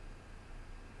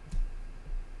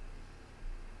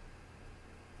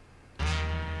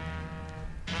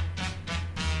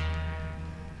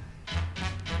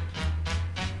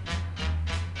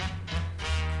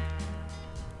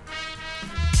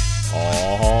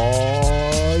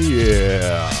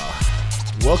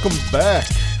welcome back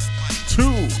to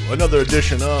another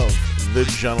edition of The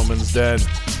Gentleman's Den.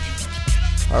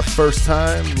 Our first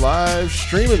time live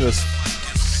streaming this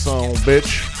son of a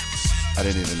bitch. I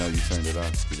didn't even know you turned it on.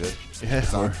 You did?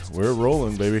 Yeah, we're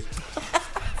rolling, baby.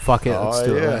 Fuck it, let's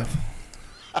do it.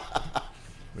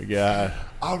 We got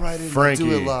All right, Frankie.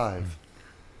 do it live.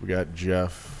 We got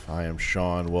Jeff. I am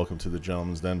Sean. Welcome to the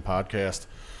Gentleman's Den podcast.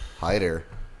 Hi there.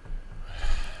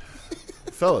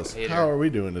 Fellas, Hey there. how are we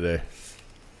doing today?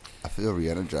 I feel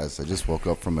re-energized. I just woke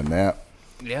up from a nap.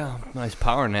 Yeah, nice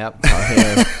power nap.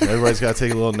 Yeah, everybody's got to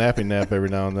take a little nappy nap every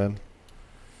now and then.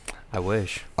 I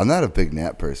wish. I'm not a big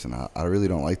nap person. I really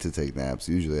don't like to take naps.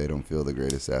 Usually I don't feel the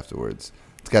greatest afterwards.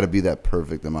 It's got to be that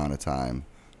perfect amount of time.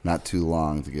 Not too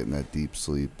long to get in that deep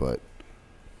sleep, but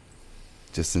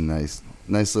just a nice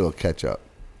little catch-up.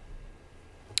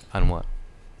 On what?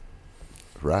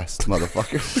 Rest,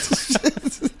 motherfucker.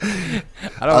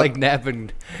 I don't like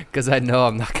napping because I know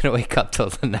I'm not going to wake up till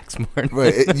the next morning.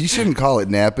 Right, you shouldn't call it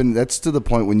napping. That's to the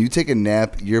point when you take a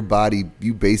nap, your body,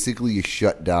 you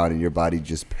shut down and your body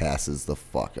just passes the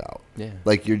fuck out. Yeah.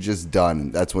 Like you're just done.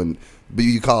 And that's when, but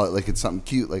you call it like it's something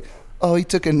cute, like, oh, he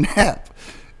took a nap.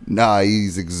 Nah,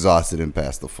 he's exhausted and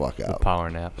passed the fuck The out. power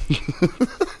nap.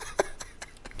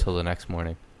 Till the next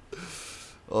morning.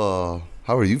 Oh,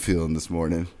 how are you feeling this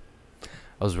morning?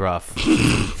 That was rough.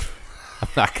 I'm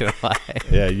not going to lie.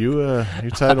 Yeah, you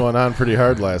tied one on pretty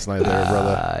hard last night there,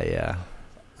 brother. Yeah.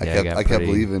 I Yeah, kept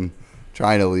leaving,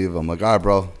 trying to leave. I'm like, all right,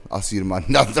 bro, I'll see you tomorrow.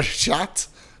 Another shot?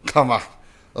 Come on,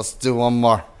 let's do one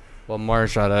more. One more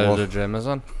shot out of the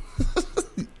Jameson.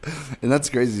 And that's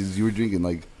crazy. Is you were drinking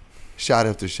like shot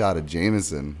after shot of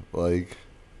Jameson. Like,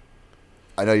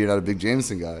 I know you're not a big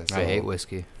Jameson guy. So. I hate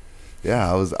whiskey.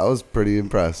 Yeah, I was pretty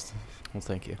impressed. Well,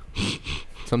 thank you.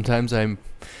 Sometimes I'm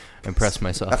impressed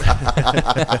myself.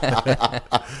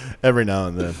 Every now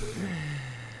and then.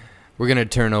 We're going to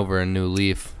turn over a new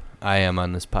leaf. I am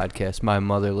on this podcast. My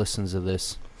mother listens to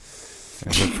this.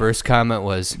 And her first comment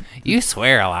was, "You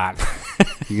swear a lot."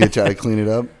 You gonna try to clean it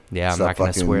up? Yeah, I'm Stop not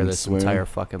going to fucking swear this swearing. entire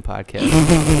fucking podcast.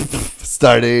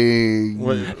 Starting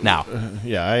Now.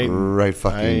 Yeah, I right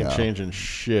fucking I ain't now. changing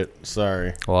shit.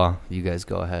 Sorry. Well, you guys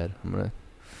go ahead. I'm gonna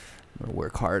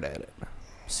work hard at it.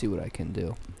 See what I can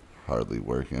do. Hardly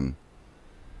working.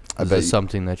 I Is bet this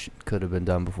something that could have been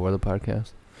done before the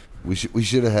podcast? we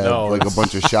should have had No, like a it's-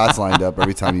 bunch of shots lined up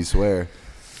every time you swear.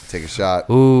 Take a shot.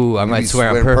 Ooh, I Maybe might swear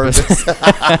on on purpose.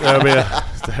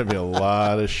 That'd be a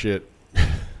lot of shit.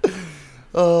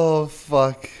 Oh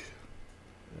fuck.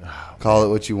 Call it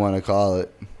what you want to call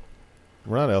it.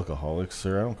 We're not alcoholics,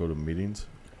 sir. I don't go to meetings.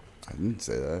 I didn't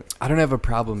say that. I don't have a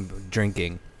problem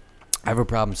drinking. I have a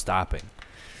problem stopping.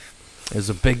 There's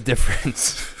a big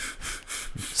difference.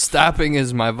 Stopping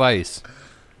is my vice.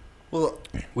 Well,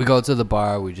 We go to the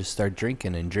bar, we just start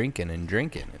drinking and drinking and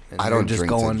drinking. And I don't we're just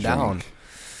drink to going down. drink.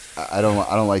 I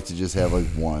don't like to just have like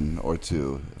one or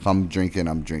two. If I'm drinking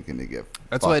to get.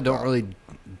 That's why I fucked don't up. really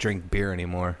drink beer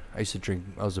anymore. I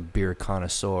was a beer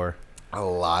connoisseur. A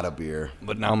lot of beer.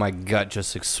 But now my gut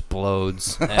just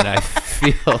explodes, and I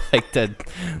feel like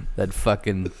that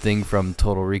fucking thing from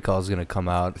Total Recall is gonna come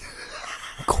out.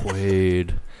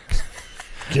 Quaid.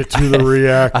 Get to the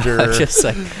reactor. I'm just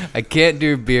like, I can't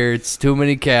do beer. It's too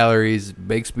many calories. It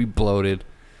makes me bloated.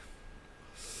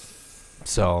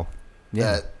 So,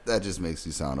 yeah, That just makes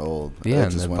you sound old. yeah. That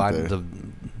And just went there. the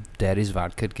daddy's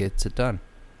vodka gets it done.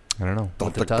 I don't know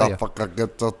what to tell you. I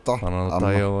don't know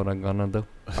tell you what I'm gonna do.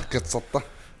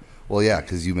 Well, yeah,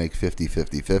 because you make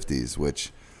 50-50-50s,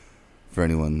 which for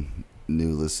anyone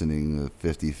new listening,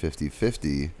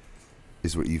 50-50-50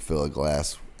 is what you fill a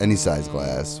glass, any size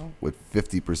glass, with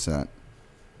 50%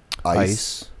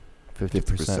 ice,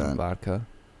 50% vodka.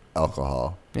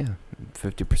 alcohol, Yeah,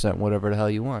 50% whatever the hell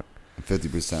you want. and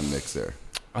 50% mixer.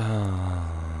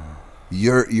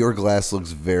 Your glass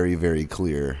looks very, very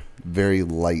clear, very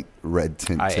light red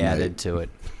tint I tonight. added to it.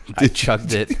 I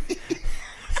chugged it.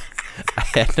 I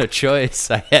had no choice.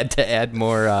 I had to add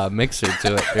more mixer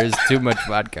to it. There's too much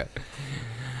vodka.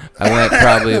 I went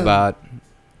probably about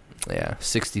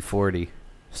 60-40.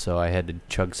 So I had to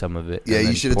chug some of it. Yeah, and you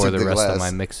then should have pour took the the rest glass of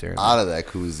my mixer. out of that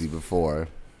koozie before.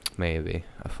 Maybe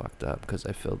I fucked up because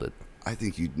I filled it. I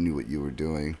think you knew what you were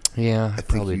doing. Yeah, I think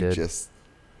probably you did. just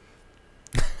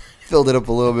filled it up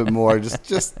a little bit more, just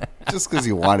because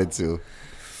you wanted to.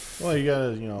 Well, you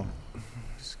gotta,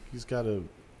 he's gotta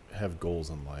have goals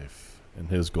in life, and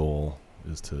his goal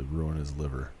is to ruin his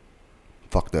liver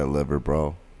Fuck that liver,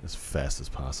 bro. as fast as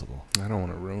possible. I don't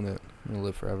want to ruin it. I'm gonna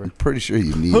live forever. I'm pretty sure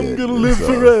you need it. I'm gonna live so.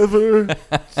 forever.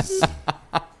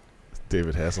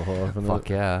 David Hasselhoff. And Fuck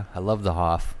yeah, I love the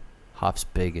Hoff. Hoff's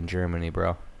big in Germany,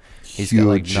 bro. He's got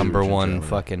like Huge. number Huge in one Germany.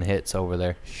 fucking hits over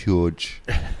there. Huge.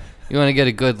 You want to get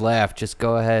a good laugh, just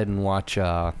go ahead and watch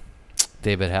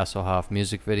David Hasselhoff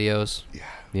music videos. Yeah.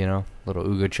 You know, little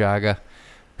Uga Chaga.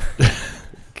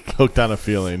 Hooked on a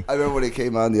feeling. I remember when it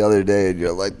came on the other day, and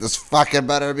you're like, "This fucking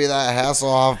better be that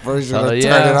Hasselhoff version, Oh, or yeah.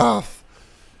 turn it off."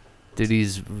 Dude,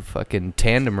 he's fucking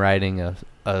tandem riding a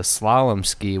slalom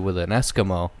ski with an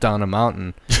Eskimo down a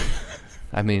mountain.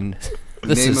 I mean,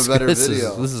 this Name is a better this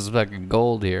video. is this is fucking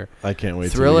gold here. I can't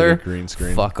wait Thriller, to get a green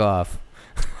screen. Fuck off.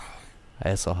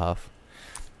 Hasselhoff.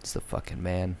 It's the fucking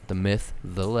man, the myth,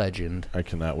 the legend. I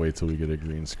cannot wait till we get a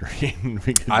green screen.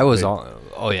 We can I was make- on.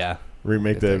 Oh yeah.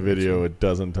 remake Get that that green video screen. a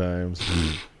dozen times.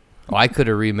 Oh, I could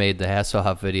have remade the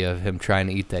Hasselhoff video of him trying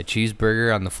to eat that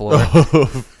cheeseburger on the floor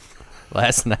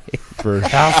last night. For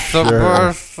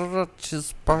sure.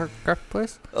 Cheeseburger,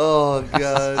 please. Oh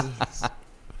God.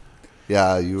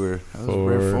 Yeah, you were. That was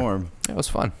rare For- form. It was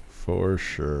fun. For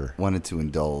sure. Wanted to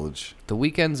indulge. The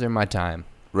weekends are my time.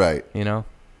 Right. You know.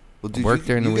 Well, dude, Work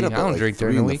during the get week. up I at, don't like, drink 3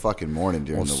 during the in week. fucking morning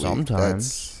during Well, the week.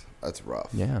 sometimes. That's rough.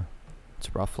 Yeah. It's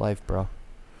a rough life, bro.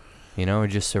 You know, we're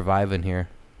just surviving here,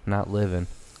 not living.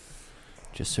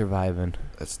 Just surviving.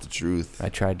 That's the truth. I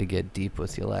tried to get deep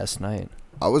with you last night.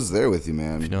 I was there with you,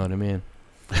 man. If you know what I mean.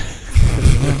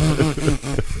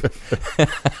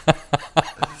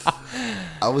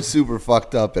 I was super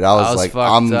fucked up, and I was like,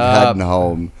 fucked I'm up. heading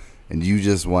home, and you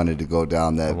just wanted to go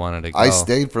down that. I wanted to go. I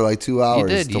stayed for like 2 hours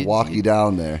did. to You- walk you- you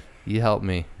down there. You helped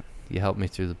me. You helped me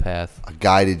through the path. I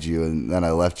guided you, and then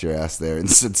I left your ass there and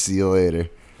said, "See you later,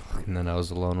 And then I was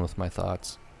alone with my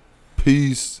thoughts.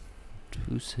 peace."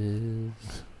 Deuces.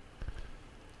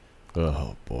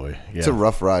 Oh boy. Yeah. It's a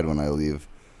rough ride when I leave.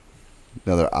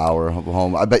 Another hour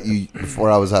home. I bet you before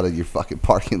I was out of your fucking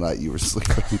parking lot, you were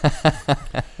sleeping.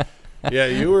 Yeah,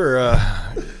 you were.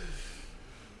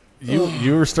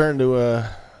 You were starting to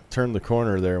turn the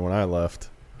corner there when I left.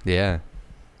 Yeah.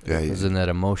 Yeah, I was in that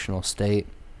emotional state.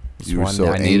 Just You were wanted- so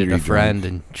I needed angry a friend,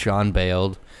 and Sean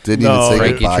bailed. didn't No, even say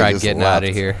Frankie goodbye. tried just getting left. out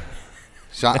of here.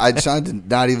 Sean did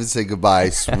not even say goodbye. I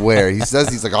swear. He says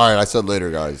he's like, "All right, I said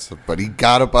later, guys," but he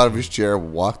got up out of his chair,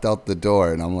 walked out the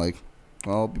door, and I'm like,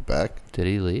 "I'll be back." Did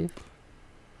he leave?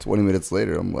 20 minutes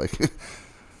later, I'm like,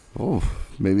 "Oh,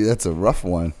 maybe that's a rough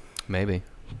one." Maybe.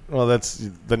 Well, that's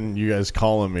then you guys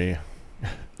calling me.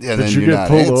 Yeah, Did then you you're get not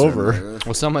pulled answering. over?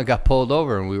 Well, someone got pulled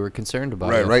over, and we were concerned about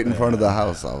Right, it. right in front of the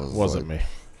house. I was Wasn't like, me.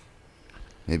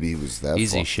 Maybe he was that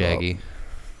Easy, fucked Shaggy.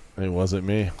 It wasn't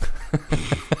me.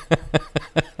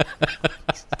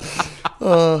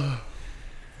 Up.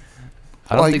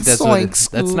 I don't Like, think that's zoinks,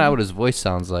 that's Scoob. not what his voice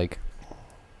sounds like.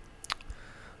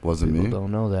 Wasn't People me.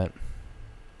 don't know that.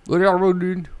 What are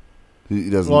dude? He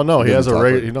doesn't. Well, no, he has doesn't a talk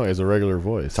regular. like- He has a regular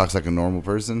voice. talks like a normal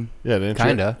person. Yeah, didn't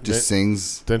Kinda. You, Just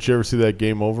sings. didn't you ever see that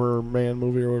Game Over Man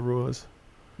movie or whatever it was?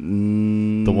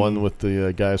 The one with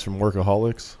the guys from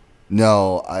Workaholics.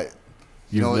 No,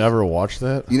 You've know, never watched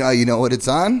that? You know what it's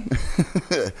on?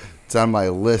 It's on my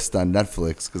list on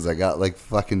Netflix because I got like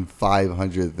fucking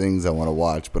 500 things I want to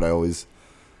watch, but I always,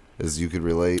 as you could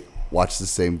relate, watch the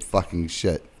same fucking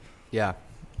shit. Yeah.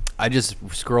 I just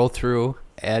scroll through,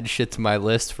 add shit to my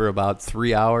list for about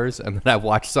 3 hours, and then I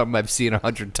watch something I've seen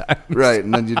 100 times. Right,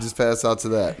 and then you just pass out to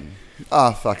that.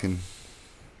 Ah, fucking.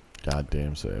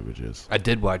 Goddamn savages. I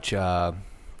did watch The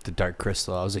Dark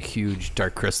Crystal. I was a huge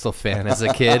Dark Crystal fan as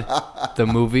a kid, the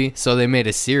movie. So they made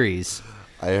a series,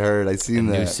 I seen a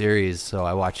new that. series. So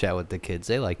I watched that with the kids.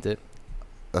 They liked it.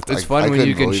 That's- It's I fun when couldn't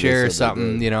you can believe they share said they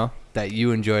something, did. you know, that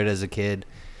you enjoyed as a kid,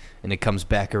 and it comes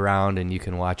back around and you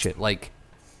can watch it. Like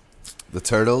The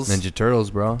Turtles? Ninja Turtles,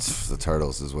 bro. The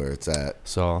Turtles is where it's at.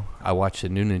 So I watched the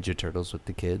new Ninja Turtles with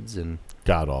the kids, and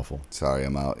God awful. Sorry,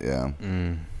 I'm out, yeah.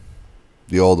 mm,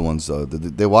 The old ones, though.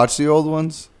 Did they watch the old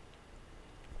ones?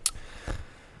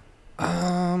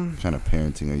 What kind of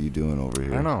parenting are you doing over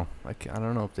here? I don't know. I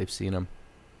don't know if they've seen them.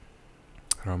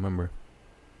 I don't remember.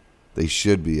 They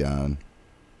should be on.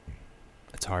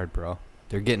 It's hard, bro.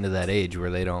 They're getting to that age where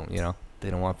they don't, they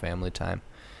don't want family time.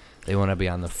 They want to be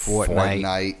on the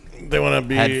Fortnite. They want to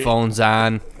be Headphones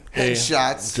on. Hey,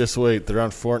 Headshots. Just wait. They're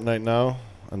on Fortnite now.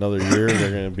 Another year,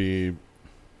 they're going to be.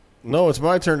 No, it's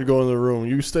my turn to go in the room.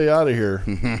 You stay out of here.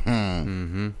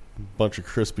 Mm-hmm. Bunch of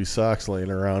crispy socks laying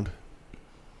around.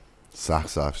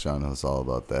 Socks off, Sean knows all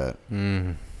about that.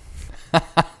 Mm.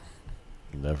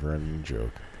 Never ending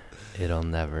joke. It'll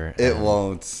never. It end.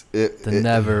 won't. The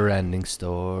never-ending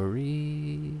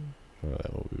story. Oh,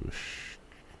 that movie was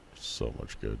so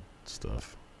much good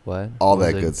stuff. What? All What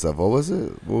that was good it? stuff. What was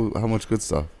it? How much good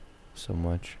stuff? So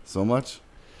much. So much?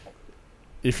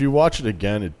 If you watch it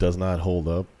again, it does not hold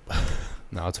up.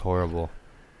 No, it's horrible.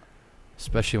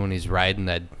 Especially when he's riding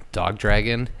that dog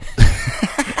dragon.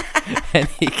 And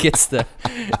he gets the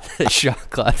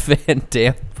Jean-Claude Van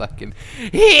Damme fucking.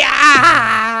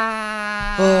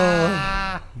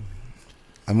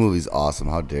 That movie's awesome.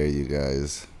 How dare you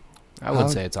guys? I would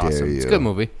say it's awesome. dare It's a you. good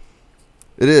movie.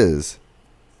 It is.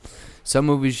 Some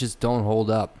movies just don't hold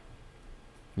up.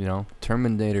 You know,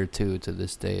 Terminator 2 to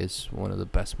this day is one of the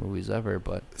best movies ever,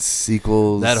 but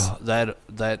Sequels.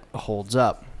 that holds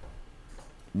up.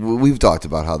 We've talked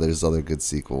about how there's other good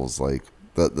sequels, like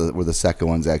where the second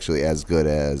one's actually as good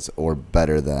as or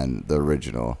better than the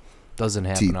original. Doesn't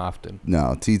happen often.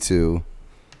 No, T2.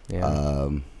 Yeah.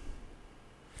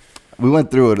 We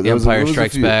went through it. The There was Empire a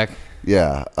Strikes few. Back.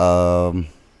 Yeah.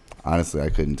 Honestly, I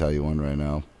couldn't tell you one right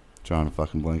now. Trying to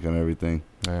fucking blank on everything.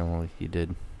 Yeah, well, you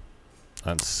did.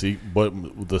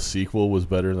 But the sequel was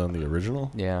better than the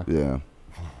original? Yeah. Yeah.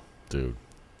 Dude.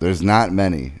 There's not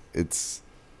many.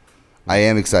 I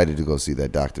am excited to go see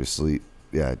that Dr. Sleep.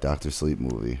 Yeah, Dr. Sleep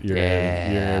movie. You're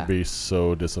going to be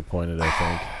so disappointed, I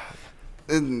think.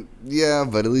 And, yeah,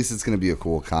 but at least it's going to be a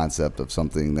cool concept of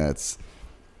something that's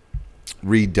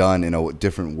redone in a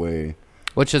different way.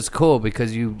 Which is cool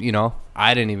because you know,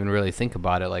 I didn't even really think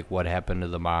about it, like what happened to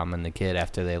the mom and the kid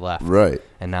after they left. Right.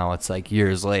 And now it's like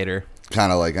years later.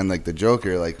 Kind of like, unlike the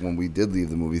Joker, like when we did leave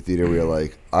the movie theater, we were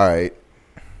like, all right,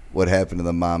 what happened to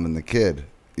the mom and the kid?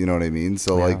 You know what I mean?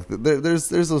 So, Yeah. like, there's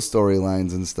those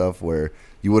storylines and stuff where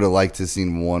you would have liked to have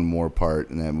seen one more part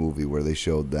in that movie where they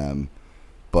showed them.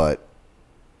 But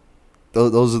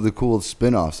those are the cool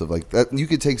spin-offs of, like, that. You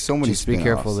could take so many Just be spin-offs.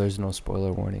 careful. There's no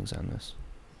spoiler warnings on this.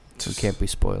 You can't be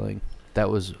spoiling. That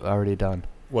was already done.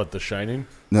 What, The Shining?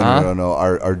 No.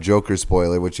 Our Joker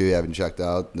spoiler, which you haven't checked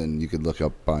out, then you could look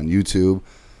up on YouTube.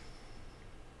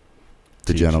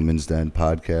 The TG. Gentleman's Den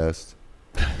podcast.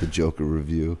 The Joker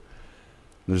review.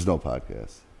 There's no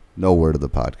podcast. No word of the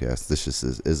podcast. This just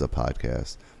is a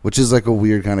podcast, which is like a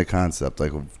weird kind of concept.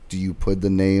 Like, do you put the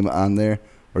name on there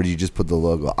or do you just put the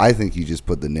logo? I think you just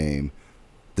put the name,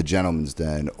 The Gentleman's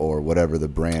Den, or whatever the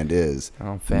brand is.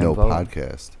 Fan no vote.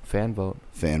 podcast. Fan vote.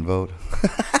 Fan vote.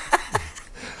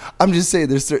 I'm just saying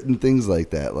there's certain things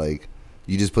like that. Like,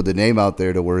 you just put the name out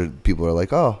there to where people are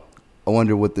like, oh, I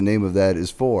wonder what the name of that is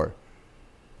for.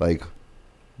 Like,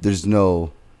 there's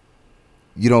no,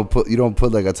 you don't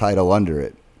put like a title under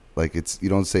it. Like, you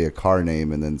don't say a car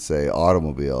name and then say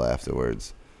automobile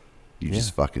afterwards. You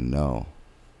just fucking know.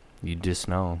 You just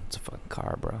know it's a fucking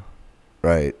car, bro.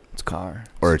 Right. It's a car.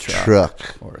 Or a It's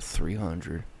truck. Or a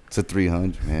 300. It's a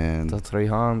 300, man. The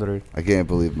 300. I can't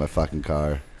believe my fucking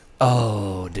car.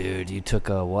 Oh, dude, you took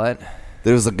a what?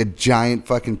 There was like a giant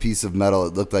fucking piece of metal.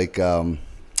 It looked like From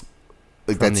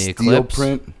that the steel Eclipse?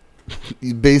 print.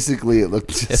 Basically, it looked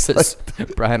just It was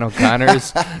like Brian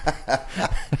O'Connor's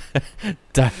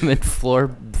diamond floor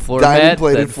diamond mat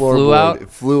plated that flew floorboard. out. It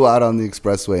flew out on the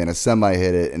expressway, and a semi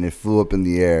hit it, and it flew up in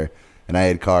the air. And I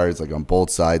had cars like on both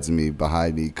sides of me,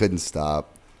 behind me, couldn't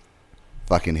stop.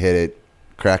 Fucking hit it,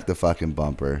 cracked the fucking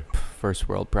bumper. First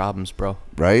world problems, bro.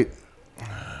 Right?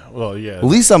 Well, yeah. At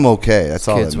least I'm okay. That's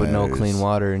all Kids that with no matters. clean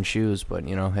water and shoes, but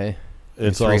you know, hey,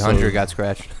 It's 300 also, got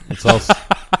scratched.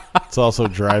 it's also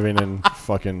driving in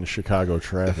fucking Chicago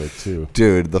traffic, too.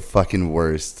 Dude, the fucking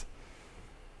worst.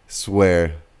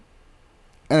 Swear.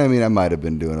 And I mean, I might have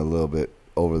been doing a little bit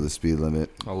over the speed limit.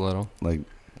 A little. Like,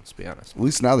 Let's be honest. at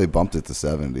least now they bumped it to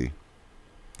 70.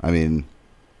 I mean,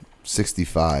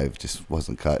 65 just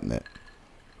wasn't cutting it.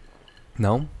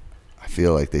 No? I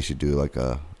feel like they should do like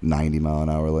a 90 mile an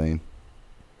hour lane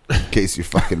in case you're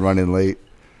fucking running late.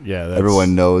 Yeah, that's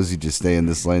Everyone knows you just stay in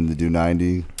this lane to do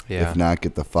 90. Yeah. If not,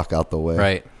 get the fuck out the way.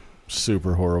 Right.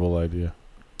 super horrible idea.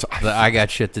 The I got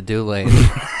shit to do lane.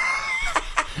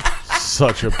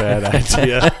 Such a bad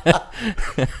idea.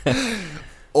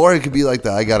 Or it could be like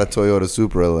the I got a Toyota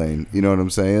Supra lane. You know what I'm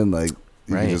saying? Like,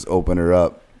 you Right. can just open her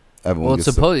up. Everyone Well, it's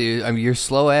gets supposed to, I mean, your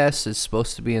slow ass is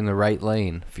supposed to be in the right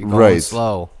lane. If you're going Right.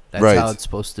 slow, that's Right. how it's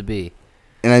supposed to be.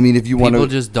 And I mean, if you want People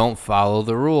to, just don't follow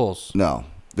the rules. no,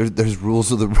 there's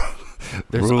rules of the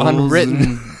There's rules.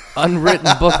 unwritten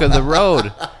book of the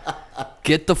road.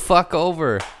 Get the fuck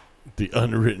over. The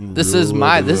unwritten This rule is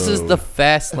of this is road. the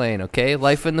fast lane, okay?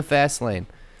 Life in the fast lane.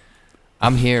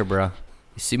 I'm here, bro.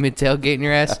 You see me tailgating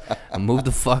your ass? I move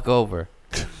the fuck over.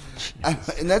 And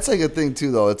that's like a thing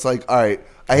too, though. It's like, all right,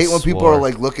 I hate when people swore. are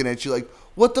like looking at you like,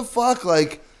 what the fuck?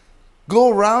 Like, go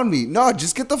around me. No,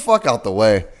 just get the fuck out the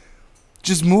way.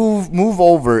 Just move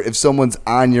over if someone's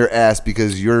on your ass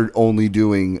because you're only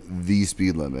doing the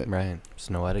speed limit. Right. There's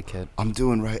no etiquette. I'm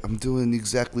doing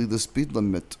exactly the speed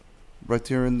limit right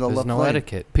here in the There's left no lane.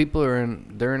 etiquette. People they're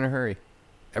in a hurry.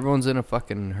 Everyone's in a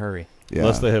fucking hurry. Yeah.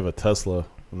 Unless they have a Tesla.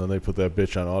 and then they put that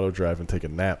bitch on auto drive and take a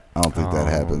nap. I don't think that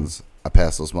happens. I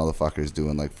pass those motherfuckers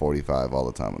doing like 45 all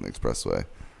the time on the expressway.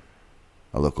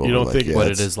 I look over. You don't like, think yeah, What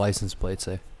did it's his license plate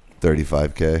say?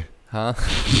 35K. Huh?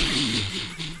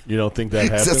 You don't think that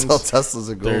happens? That's all Teslas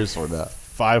are going There's for now.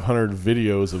 500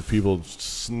 videos of people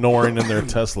snoring in their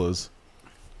Teslas.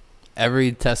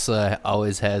 Every Tesla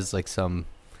always has like some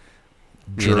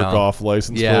Jerk off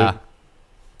license Yeah. plate.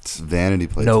 It's vanity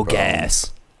plates. No bro.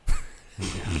 gas.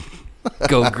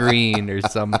 Go green or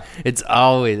some. It's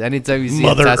always anytime you see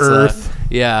Mother a Tesla. Earth.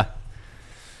 Yeah.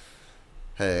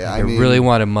 Hey, I I mean, really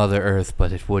wanted Mother Earth,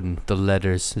 but it wouldn't. The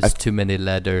letters. There's too many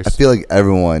letters. I feel like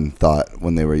everyone thought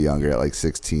when they were younger, at like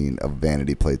 16, of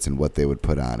vanity plates and what they would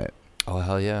put on it. Oh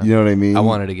hell yeah! You know what I mean? I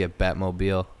wanted to get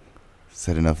Batmobile. Is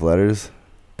that enough letters?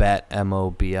 Bat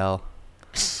M-O-B-L.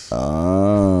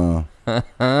 Oh.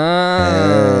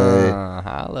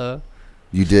 Holla.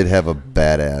 You did have a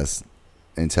badass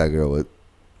Integra with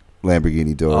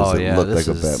Lamborghini doors Oh, that yeah, looked like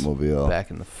this a is Batmobile.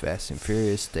 Back in the Fast and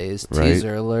Furious days. Right.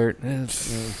 Teaser alert.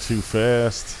 Too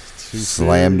fast. Too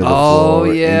Slammed to the Oh,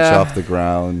 floor, yeah. inch off the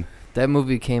ground. That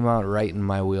movie came out right in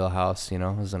my wheelhouse. You know,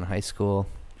 I was in high school.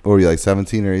 What were you, like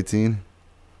 17 or 18?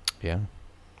 Yeah.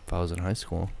 If I was in high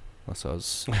school. Unless I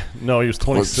was No, he was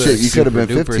 26. shit, you could have been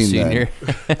super 15 senior.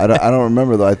 then. I don't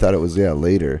remember, though. I thought it was,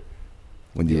 later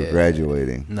when you were Yeah.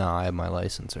 graduating. No, I had my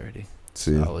license already.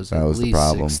 See, I was that at was the least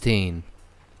problem. 16.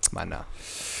 Come on now.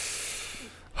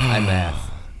 I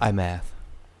math.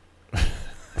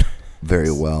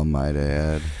 Very well, might I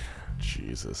add.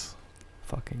 Jesus.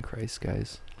 Fucking Christ,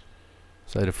 guys.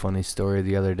 So I had a funny story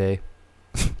the other day.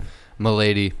 My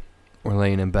lady, we're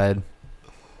laying in bed,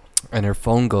 and her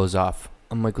phone goes off.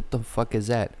 I'm like, what the fuck is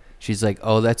that? She's like,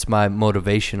 oh, that's my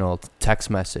motivational text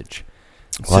message.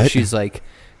 So What? she's like,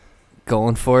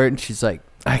 going for it, and she's like,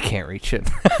 I can't reach it.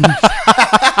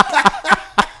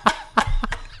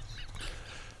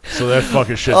 So that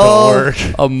fucking shit Oh. don't work.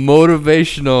 A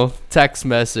motivational text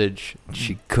message.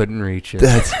 She couldn't reach it.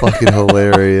 That's fucking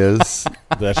hilarious.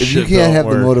 That If shit you can't don't have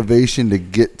work. the motivation to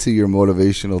get to your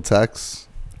motivational text,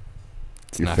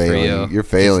 It's you're not failing. for you. You're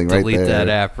failing Just right delete there. that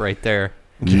app right there.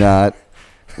 Not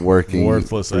working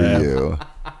Worthless for app. you.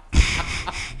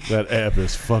 That app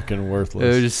is fucking It was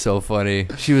worthless. just so funny.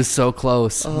 She was so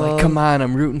close. I'm like, Oh. come on,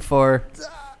 I'm rooting for her.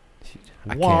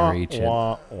 I Wah, can't reach it.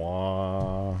 wah,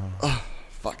 wah.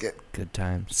 Fuck it. Good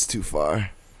times. It's too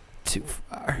far. Too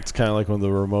far. It's kind of like when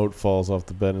the remote falls off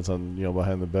the bed and it's on,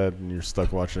 behind the bed and you're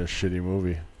stuck watching a shitty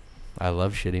movie. I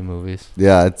love shitty movies.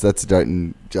 Yeah, that's right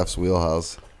in Jeff's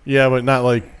wheelhouse. Yeah, but not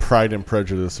like Pride and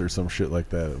Prejudice or some shit like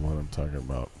that. What I'm talking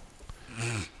about.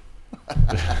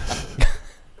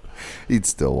 He'd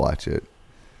still watch it.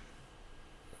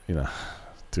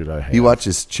 Dude, I hate. He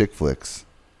watches chick flicks.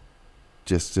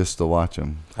 Just to watch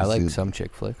them. I like some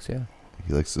chick flicks, yeah.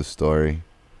 He likes the story.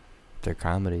 They're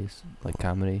comedies. Like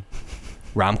comedy.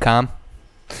 Rom-com.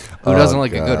 Who doesn't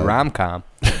like a good God. rom-com?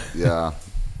 Yeah.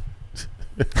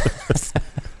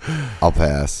 I'll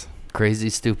pass. Crazy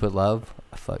Stupid Love.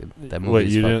 That movie Wait,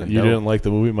 is you fucking didn't? You dope. didn't like the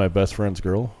movie My Best Friend's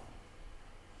Girl?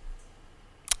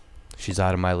 She's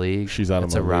Out of My League. She's out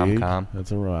That's of a my league. rom-com.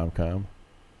 That's a rom-com.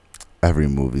 Every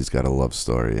movie's got a love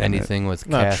story. in it. Anything with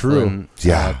Not Kathleen,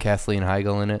 Yeah. Kathleen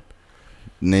Heigl in it.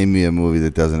 Name me a movie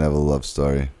that doesn't have a love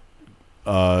story.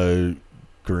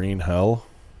 Green Hell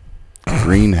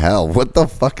Green Hell. What the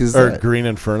fuck is or that? Green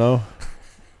Inferno.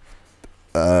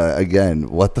 Again,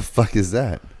 what the fuck is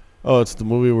that? Oh, it's the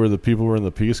movie where the people were in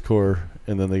the Peace Corps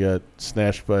and then they got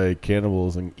snatched by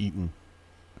cannibals and eaten.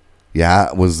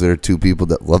 Yeah, was there two people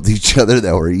that loved each other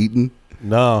that were eaten?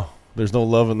 No, there's no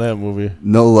love in that movie.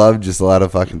 No love, just a lot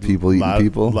of fucking people eating lot,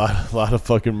 people. Lot of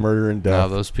fucking murder and No,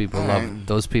 death. those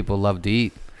people love to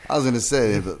eat. I was gonna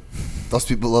say, but those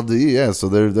people love to eat. Yeah, so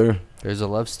There's a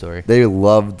love story. they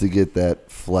love to get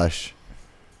that flesh.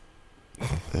 Ew.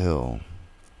 Where are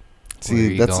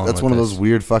See, you that's going that's with one of this? those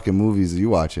weird fucking movies that you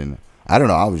watching. I don't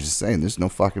know. I was just saying, there's no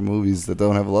fucking movies that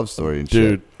don't have a love story and shit.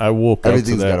 Dude, I woke up to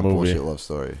Everything's got that a movie. bullshit love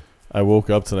story. I woke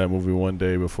up to that movie one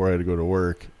day before I had to go to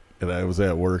work, and I was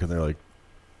at work, and they're like,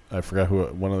 I forgot who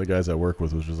one of the guys I work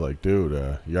with was just like, dude,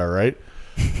 you all right?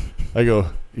 I go,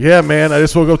 yeah, man. I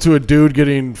just woke up to a dude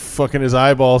getting fucking his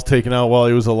eyeballs taken out while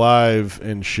he was alive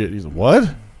and shit. He's like, what?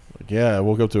 Like, yeah, I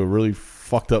woke up to a really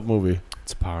fucked up movie.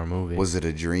 It's a power movie. Was it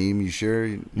a dream? You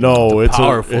sure? No, it's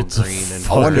powerful it's a green and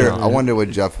I wonder. fucking- I wonder what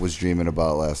Jeff was dreaming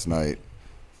about last night.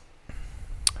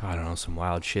 I don't know, some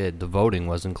wild shit. The voting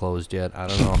wasn't closed yet. I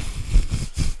don't know.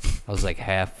 I was like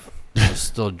I was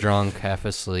still drunk, half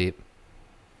asleep.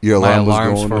 Your My alarm was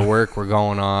alarms going. for work were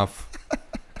going off.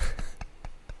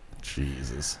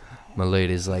 Jesus. My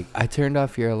lady's like, I turned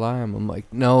off your alarm. I'm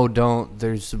like, no, don't.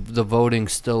 The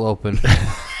voting's still open.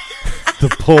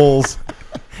 The polls.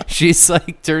 She's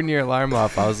like, turn your alarm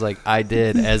off. I was like, I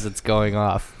did as it's going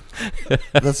off.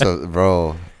 That's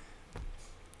bro.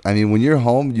 I mean, when you're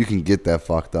home, you can get that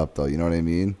fucked up though. You know what I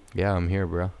mean? Yeah, I'm here,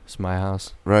 bro. It's my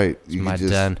house. Right. It's my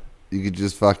den. You could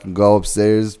just fucking go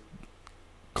upstairs,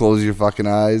 close your fucking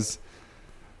eyes,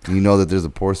 and you know that there's a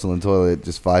porcelain toilet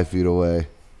just 5 feet away.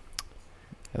 I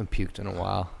haven't puked in a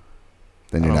while.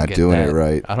 Then you're not doing it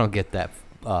right. I don't get that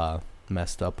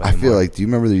messed up I anymore. feel like, do you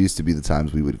remember there used to be the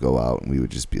times we would go out and we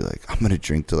would just be like, I'm going to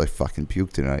drink till I fucking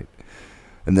puke tonight.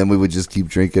 And then we would just keep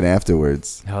drinking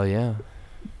afterwards. Hell yeah.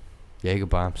 Jaeger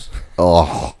bombs.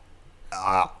 Oh.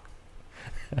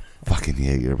 Fucking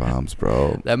Jaeger bombs,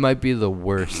 bro. That might be the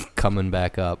worst coming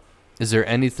back up. Is there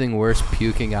anything worse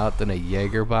puking out than a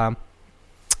Jaeger bomb?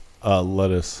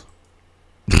 Lettuce.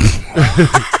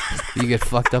 You get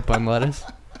fucked up on lettuce?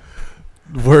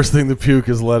 Worst thing to puke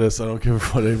is lettuce. I don't care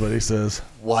what anybody says.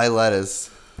 Why lettuce?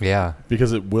 Yeah.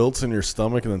 Because it wilts in your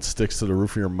stomach and then sticks to the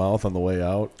roof of your mouth on the way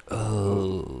out.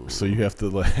 Oh. So you have to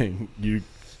like you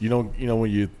know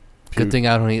when you puke, Good thing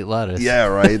I don't eat lettuce. Yeah,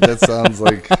 right. That sounds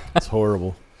like it's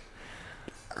horrible.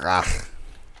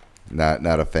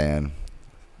 Not a fan.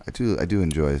 I do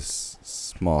enjoy a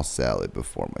small salad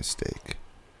before my steak.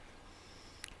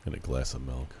 And a glass of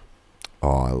milk.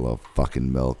 Oh, I love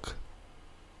fucking milk.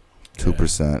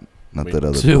 2%. Not Wait, that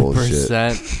other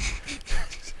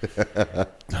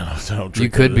 2%. Don't You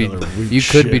drink could that be other weak you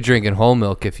could be shit. drinking whole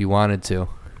milk if you wanted to.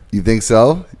 You think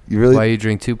so? You really? Why you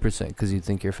drink 2%? Because you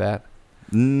think you're fat?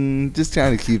 Just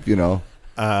trying to keep, Not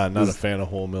a fan of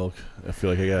whole milk. I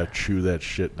feel like I gotta chew that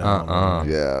shit down.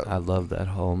 Yeah. I love that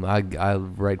whole. I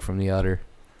right from the udder,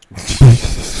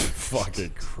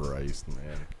 Fucking Christ,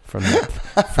 man. from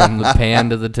the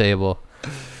pan to the table.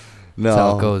 No. That's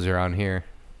how it goes around here.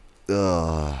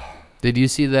 Ugh. Did you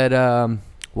see that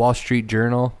Wall Street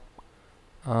Journal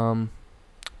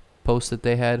post that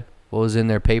they had? What was in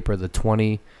their paper? The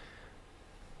 20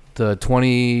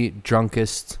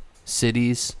 drunkest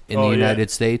cities in the United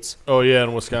States. Oh yeah,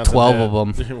 in Wisconsin. 12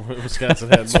 of them. Wisconsin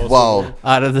had most 12. of them.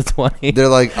 Out of the 20. They're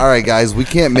like, all right, guys, we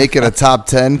can't make it a top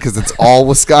 10 because it's all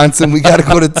Wisconsin. We got to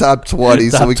go to top 20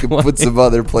 so Top we can 20. put some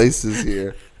other places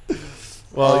here.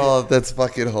 Well, Oh, that's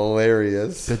fucking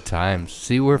hilarious. Good times.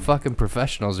 See, we're fucking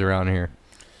professionals around here.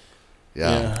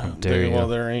 Yeah. How dare you. Well,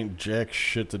 there ain't jack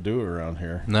shit to do around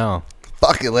here. No.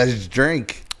 Fuck it, let's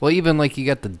drink. Well, even like you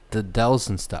got the Dells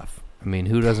and stuff. I mean,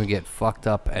 who doesn't get fucked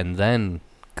up and then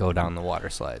go down the water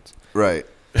slides? Right.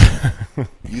 You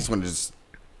just want to just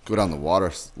go down the water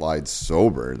slide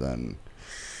sober, then.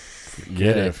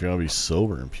 Get it. If you want to be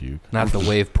sober and puke. Not the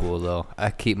wave pool, though. I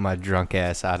keep my drunk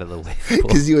ass out of the wave pool.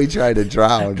 Because you ain't trying to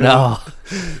drown. No.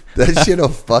 That shit'll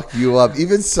fuck you up.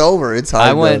 Even sober, it's hard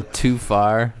I to- went too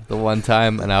far the one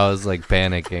time, and I was, like,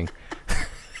 panicking.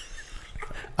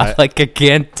 I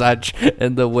can't touch,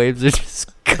 and the waves are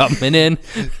just coming in.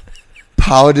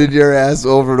 pounding your ass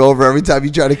over and over. Every time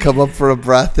you try to come up for a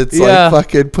breath, it's Yeah. like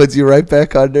fucking puts you right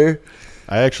back under.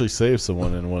 I actually saved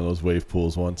someone in one of those wave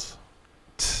pools once.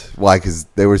 Why? Because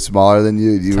they were smaller than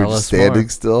you. You Tell were just us standing more.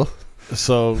 still.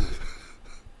 So,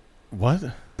 what?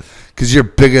 Because you're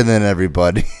bigger than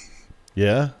everybody.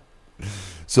 Yeah.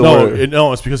 So No,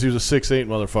 no, it's because he was a 6'8"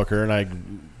 motherfucker, and I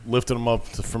lifted him up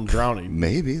from drowning.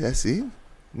 maybe that's it.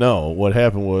 No, what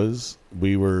happened was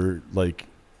we were like,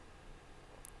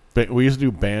 we used to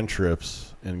do band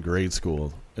trips in grade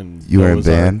school, and You that were in was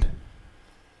our- band.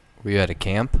 Were you at a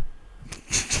camp?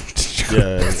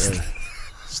 Yeah, and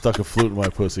stuck a flute in my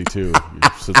pussy too.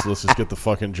 So let's just get the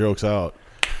fucking jokes out.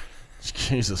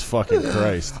 Jesus fucking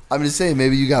Christ! I'm just saying,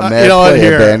 maybe you got mad You know what? play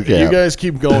Here, at band you camp. guys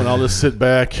keep going. I'll just sit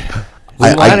back. We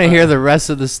I- want to hear the rest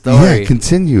of the story. Yeah,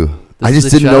 continue. This I is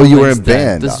just the didn't know you were in gentleman's den.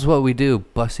 band. This is what we do: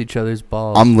 bust each other's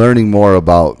balls. I'm learning more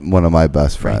about one of my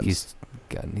best friends.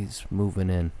 He's moving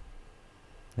in.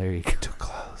 There you go. Too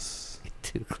close.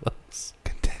 Too close.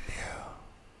 Continue.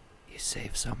 You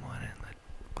save someone and let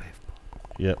wave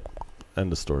pool. Yep.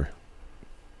 End of story.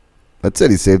 That's it.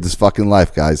 He saved his fucking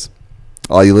life, guys.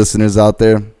 All you listeners out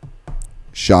there,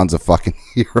 Sean's a fucking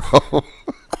hero.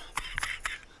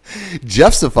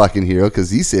 Jeff's a fucking hero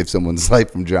because he saved someone's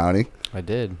life from drowning. I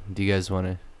did. Do you guys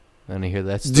want to hear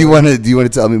that story? Do you want to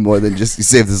tell me more than just he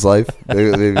saved his life?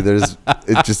 Maybe there's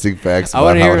interesting facts I about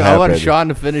want to how hear. it I want happened. Sean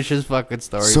to finish his fucking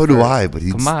story. So do first. I, but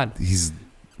he's Come on. He's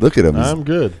look at him. He's, I'm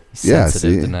good. Yeah,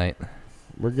 Sensitive see? tonight.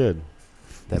 We're good.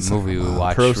 That It's movie we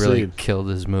like, watched really proceed. killed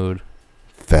his mood.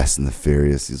 Fast and the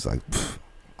Furious. He's like,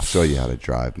 I'll show you how to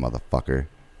drive, motherfucker.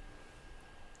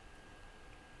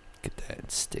 Get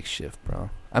that stick shift,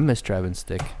 bro. I miss driving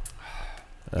stick.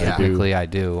 Technically, I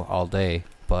do all day,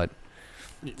 but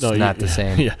it's No, not the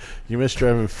same. Yeah, you miss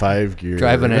driving 5 gear.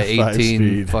 Driving at 5 18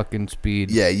 speed. fucking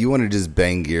speed. Yeah, you want to just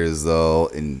bang gears though,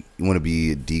 and you want to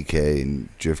be a DK and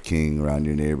Drift King around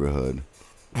your neighborhood.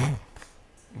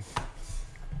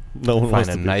 No one wants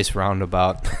Find a to nice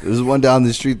roundabout. There's one down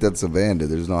the street that's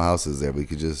abandoned. There's no houses there. We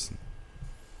could just,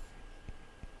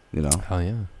 you know, Oh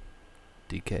yeah,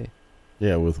 DK.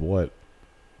 Yeah, with what?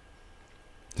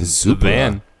 his The Supra.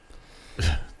 van.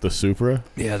 The Supra?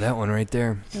 Yeah, that one right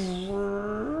there.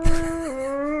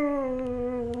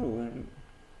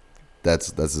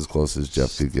 That's as close as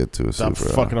Jeff could get to a Stop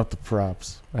Supra. fucking up the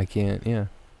props. I can't. Yeah,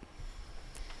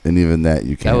 And even that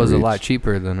you can't. that was reach. a lot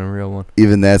cheaper than a real one.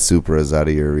 Even that Supra is out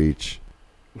of your reach.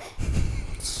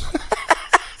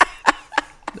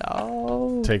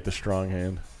 No. Take the strong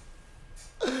hand.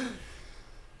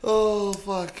 Oh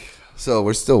fuck! So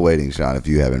we're still waiting, Sean. If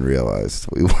you haven't realized,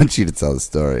 we want you to tell the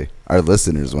story. Our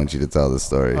listeners want you to tell the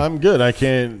story. I'm good. I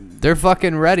can't. They're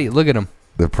fucking ready. Look at them.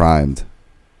 They're primed.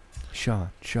 Sean.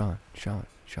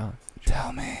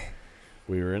 Tell me.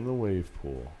 We were in the wave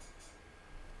pool.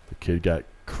 The kid got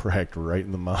cracked right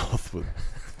in the mouth with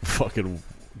fucking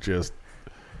just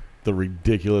the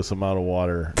ridiculous amount of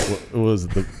water. It was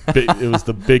the big. It was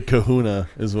the Big Kahuna,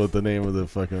 is what the name of the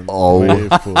fucking wave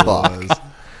pool was.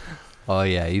 Oh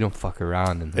yeah, you don't fuck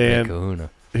around in the And- Big Kahuna.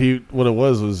 What it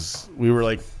was we were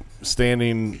like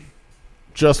standing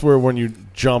just where when you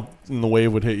jump and the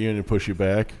wave would hit you and it push you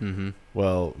back. Mm-hmm.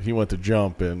 Well, he went to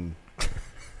jump and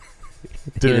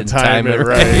didn't didn't time time it it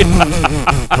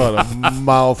right. Caught a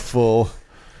mouthful.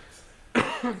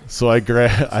 So I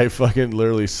fucking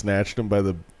literally snatched him by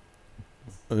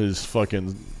his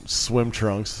fucking swim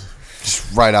trunks.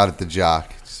 Just right out at the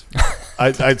jock.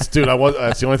 That's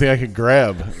the only thing I could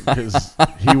grab because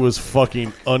he was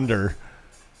fucking under.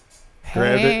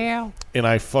 Grabbed it, and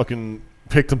I fucking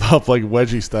picked him up like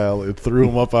wedgie style and threw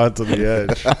him up onto the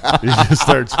edge. He just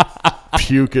starts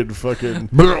puking fucking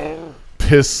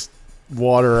piss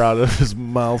water out of his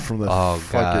mouth from the Oh,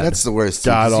 fucking. God. That's the worst. Too,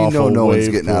 'cause you know God-awful no one's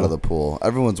wave getting out of pool. the pool.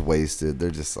 Everyone's wasted. They're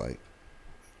just like,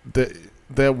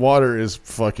 That water is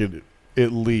fucking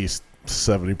at least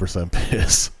 70%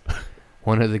 piss.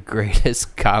 One of the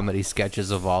greatest comedy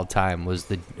sketches of all time was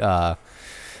the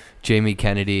Jamie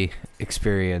Kennedy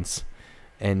Experience,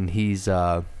 and he's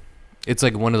it's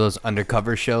like one of those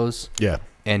undercover shows, Yeah.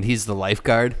 and he's the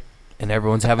lifeguard, and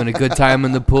everyone's having a good time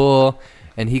in the pool,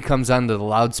 and he comes onto the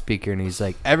loudspeaker and he's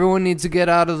like, everyone needs to get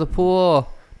out of the pool.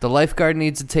 The lifeguard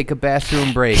needs to take a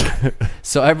bathroom break.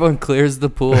 So everyone clears the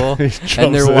pool, He and jumps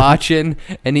they're in. watching,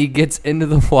 and he gets into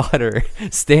the water,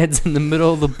 stands in the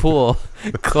middle of the pool,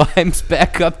 climbs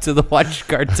back up to the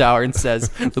watchguard tower, and says,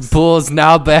 the pool is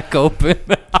now back open.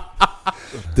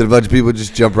 did a bunch of people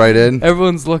just jump right in?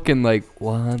 Everyone's looking like,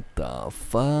 what the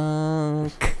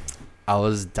fuck? I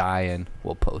was dying.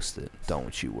 We'll post it.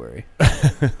 Don't you worry.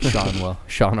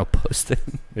 Sean will post it.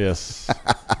 Yes.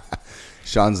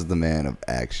 Sean's the man of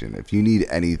action. If you need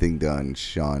anything done,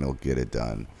 Sean will get it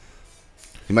done.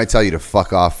 He might tell you to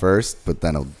fuck off first, but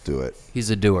then he'll do it. He's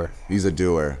a doer. He's a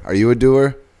doer. Are you a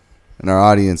doer? In our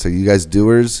audience, are you guys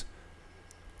doers?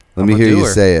 Let I'm me a hear you doer.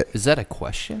 say it. Is that a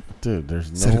question? Dude, there's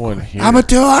Is that no a one question? here. I'm a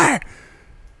doer.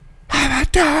 I'm a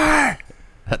doer.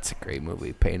 That's a great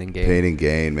movie, Pain and Gain. Pain and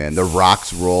Gain, man. The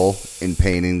Rock's role in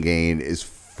Pain and Gain is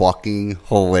fucking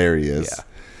hilarious. Yeah.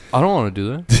 I don't want to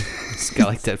do that. It's got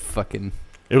like that fucking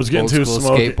It was getting old too school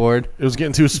smoky. skateboard. It was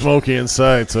getting too smoky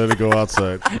inside, so I had to go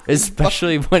outside.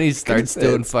 Especially when he starts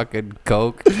doing fucking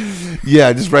coke.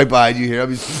 Yeah, just right behind you here.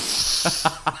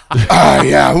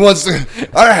 Yeah, who wants to?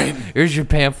 All right, Here's your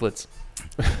pamphlets.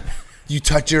 you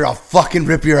touch her, I'll fucking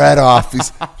rip your head off.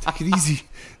 Take it easy.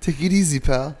 Take it easy,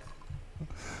 pal.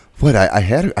 What? I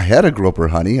had a groper,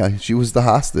 honey. She was the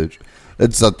hostage.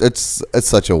 It's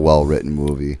such a well written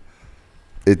movie.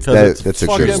 That's a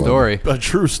fucking good one. story. A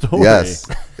true story. Yes,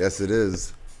 yes, it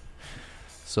is.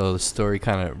 So the story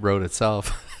kind of wrote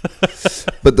itself.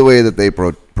 But the way that they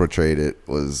portrayed it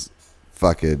was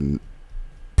fucking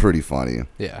pretty funny.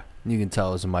 Yeah. You can tell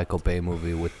it was a Michael Bay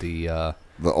movie with the The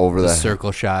over the the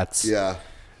circle shots. Yeah,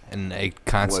 And it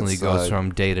constantly What goes side?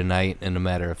 from day to night in a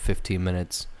matter of 15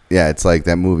 minutes. yeah. It's like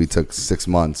that movie took 6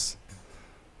 months.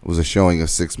 It was a showing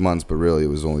of 6 months, but really it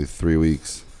was only 3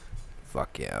 weeks.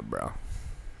 Fuck yeah, bro.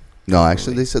 No,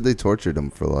 actually, they said they tortured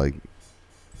him for like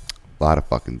a lot of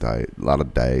fucking a lot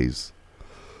of days.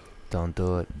 Don't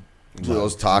do it. Dude,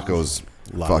 those tacos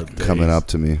Lot fucking of coming days. up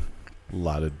to me. A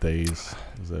lot of days.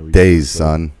 Is that what you Days, just said?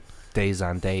 son. Days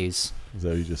on days. Is that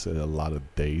what you just said? A lot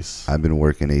of days. I've been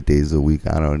working 8 days a week.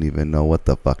 I don't even know what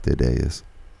the fuck today is.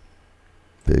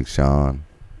 Big Sean.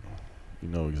 You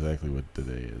know exactly what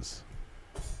today is.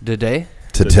 Today?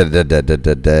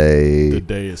 Today.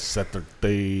 Today is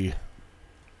Saturday.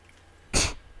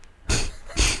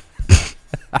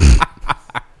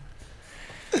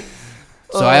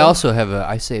 So I also have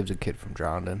I saved a kid from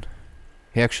drowning.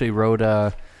 He actually wrote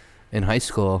in high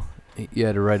school. You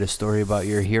had to write a story about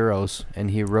your heroes,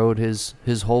 and he wrote his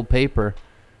whole paper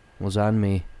was on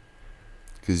me.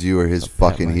 Because you were his I'll pat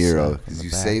fucking hero. myself on Because the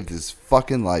you back. saved his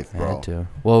fucking life, I bro. had to.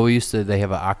 Well, they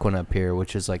have an Aquanet Pier,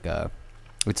 which is like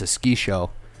it's a ski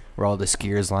show where all the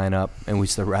skiers line up, and we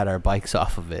used to ride our bikes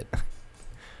off of it.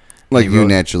 Like He you wrote-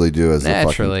 naturally do as a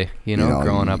Naturally, fucking,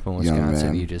 growing up in young Wisconsin,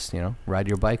 man. you just, ride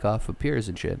your bike off of piers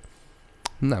and shit.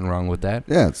 Nothing wrong with that.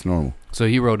 Yeah, it's normal. So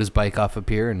he rode his bike off a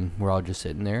pier, and we're all just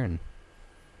sitting there, and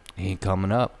he ain't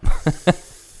coming up.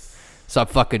 So I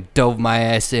fucking dove my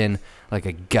ass in like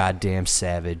a goddamn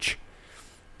savage.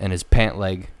 And his pant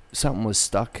leg, something was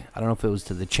stuck. I don't know if it was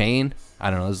to the chain. I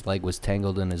don't know. His leg was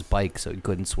tangled in his bike, so he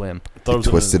couldn't swim. I thought it was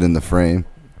Twisted in the frame.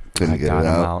 Couldn't I get got it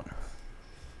him out. out.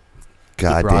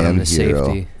 Brought him Goddamn to hero.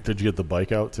 safety. Did you get the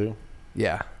bike out too?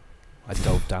 Yeah, I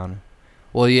dove down.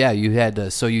 Well, yeah, you had to.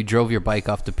 So you drove your bike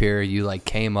off the pier. You like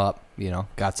came up,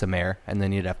 got some air, and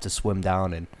then you'd have to swim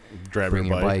down and Grab bring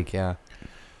your your bike. bike. Yeah,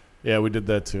 Yeah, we did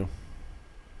that too.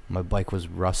 my bike was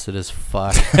rusted as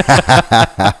fuck.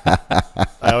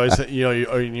 I always,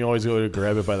 you always go to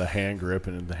grab it by the hand grip,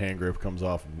 and the hand grip comes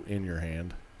off in your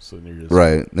hand. So then you're just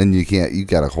Right. Then you can't. You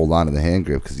got to hold on to the hand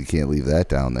grip because you can't leave that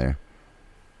down there.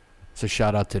 So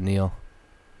shout out to Neil.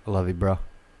 I love you, bro.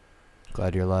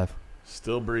 Glad you're alive.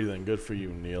 still breathing. Good for you,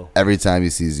 Neil. Every time he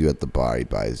sees you at the bar, he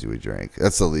buys you a drink.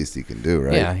 That's the least he can do,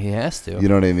 right? Yeah, he has to. You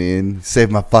know what I mean?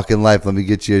 Save my fucking life. Let me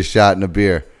get you a shot and a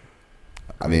beer.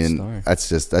 I Great mean, story. that's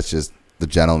just the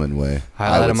gentleman way. I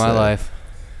Highlight would of my say. life.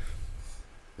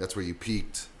 That's where you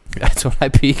peaked. That's when I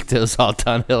peaked. It was all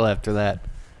downhill after that.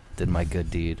 Did my good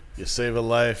deed. You save a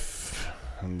life,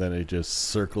 and then it just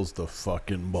circles the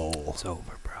fucking bowl. It's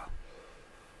over, bro.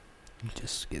 You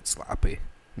just get sloppy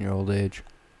in your old age.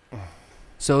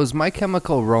 So is My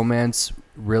Chemical Romance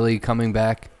really coming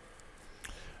back?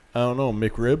 I don't know,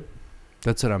 McRib.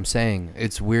 That's what I'm saying.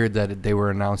 It's weird that they were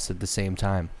announced at the same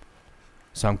time.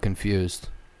 So I'm confused.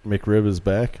 McRib is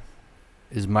back.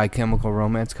 Is My Chemical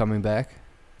Romance coming back?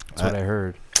 That's what I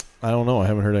heard. I don't know. I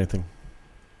haven't heard anything.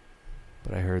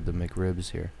 But I heard the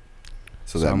McRib's here.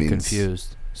 So that I'm means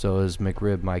confused. So is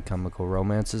McRib My Chemical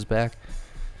Romance is back?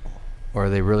 Or are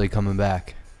they really coming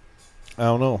back? I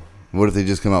don't know. what if they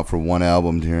just come out for one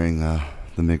album during the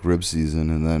McRib season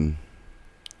and then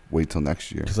wait till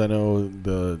next year? Because I know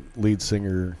the lead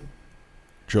singer,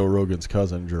 Joe Rogan's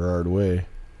cousin, Gerard Way,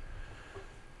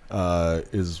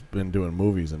 has been doing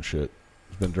movies and shit.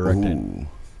 He's been directing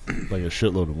like a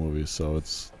shitload of movies, so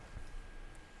it's...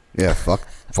 Yeah, fuck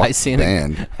I seen the it.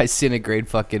 band. I seen a great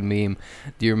fucking meme.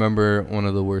 Do you remember one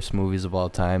of the worst movies of all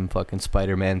time, fucking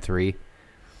Spider-Man 3?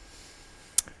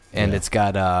 And Yeah. it's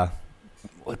got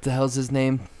what the hell's his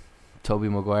name? Tobey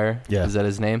Maguire? Yeah. Is that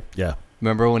his name? Yeah.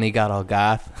 Remember when he got all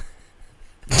goth?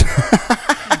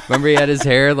 Remember he had his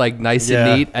hair like nice Yeah.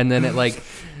 and neat, and then it like,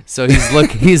 so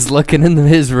he's looking in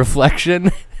his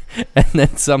reflection, and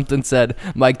then something said,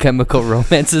 "My Chemical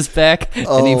Romance is back,"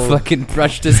 and he Oh. fucking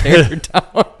brushed his hair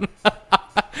down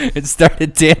and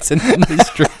started dancing in the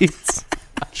streets.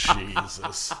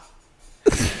 Jesus.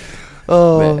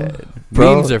 Oh, Man.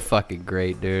 bro. Memes are fucking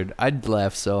great, dude. I'd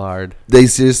laugh so hard. They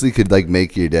seriously could like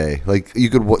make your day. Like you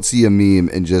could see a meme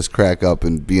and just crack up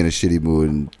and be in a shitty mood,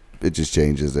 and it just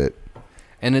changes it.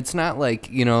 And it's not like,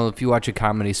 if you watch a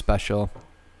comedy special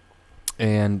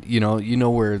and, you know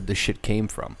where the shit came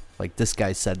from. Like, this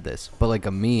guy said this. But, like,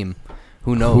 a meme,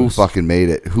 who knows? Who fucking made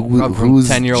it? From Who's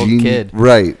 10-year-old geni- kid.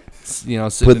 Right. Sitting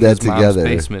Put in that his mom's together.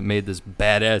 basement, made this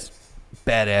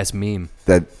badass meme.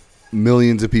 That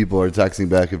millions of people are texting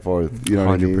back and forth. You know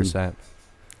what I mean? 100%.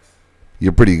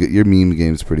 You're pretty good. Your meme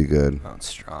game's pretty good. Oh, it's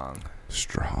strong.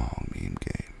 Strong meme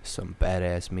game. Some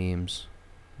badass memes.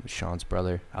 Sean's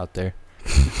brother out there.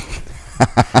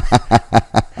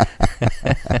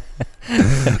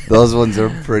 Those ones are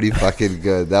pretty fucking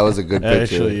good. That was a good picture.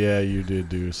 Actually, yeah, you did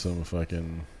do some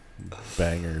fucking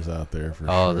bangers out there for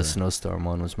Oh, sure. the snowstorm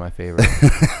one was my favorite.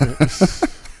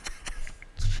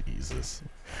 Jesus.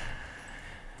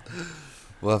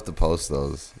 We'll have to post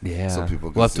those. Yeah. So people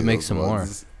can We'll have see to make those some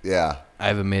ones. Yeah. I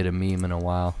haven't made a meme in a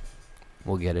while.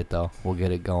 We'll get it, though. We'll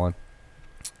get it going.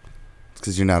 It's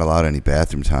because you're not allowed any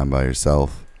bathroom time by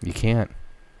yourself. You can't.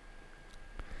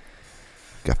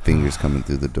 Got fingers coming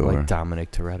through the door. Like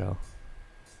Dominic Toretto.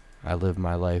 I live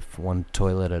my life one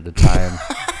toilet at a time.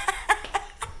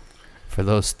 For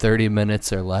those 30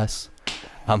 minutes or less,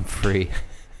 I'm free.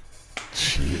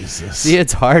 Jesus. See,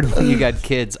 it's hard when you got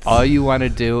kids. All you want to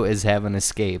do is have an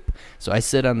escape. So I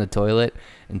sit on the toilet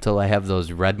until I have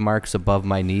those red marks above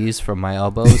my knees from my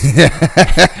elbows.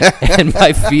 And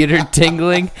my feet are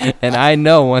tingling. And I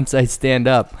know once I stand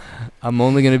up, I'm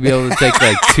only going to be able to take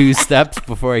like 2 steps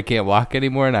before I can't walk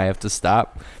anymore. And I have to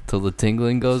stop till the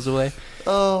tingling goes away.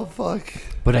 Oh, fuck.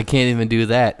 But I can't even do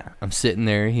that. I'm sitting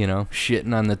there,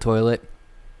 shitting on the toilet.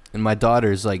 And my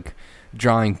daughter's like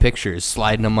drawing pictures,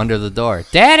 sliding them under the door.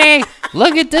 Daddy,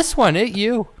 look at this one.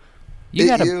 You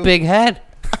got a big head.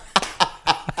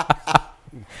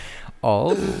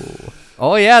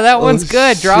 Oh yeah, that one's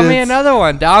good. Draw me another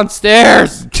one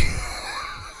downstairs.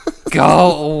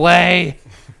 Go away.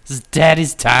 This is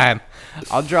Daddy's time.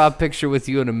 I'll draw a picture with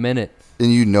you in a minute.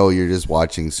 And you're just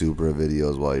watching Supra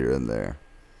videos while you're in there.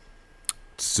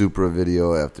 Supra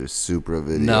video after Supra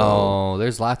video. No,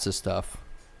 there's lots of stuff.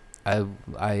 I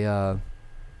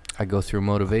go through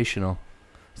motivational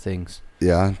things.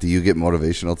 Yeah? Do you get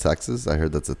motivational texts? I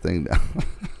heard that's a thing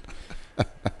now.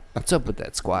 What's up with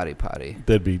that squatty potty?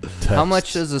 That'd be text. How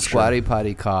much does a squatty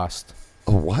potty cost?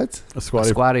 A what? A A squatty.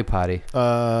 squatty potty.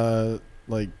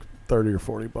 Like $30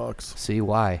 or $40 See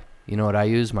why? You know what I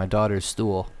use? My daughter's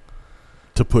stool.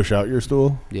 to push out your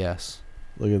stool. Yes.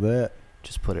 Look at that.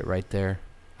 Just put it right there.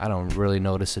 I don't really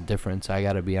notice a difference. I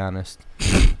gotta be honest.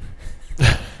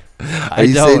 Are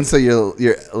you saying so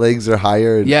your legs are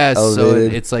higher and Yes, so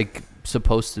elevated? it's like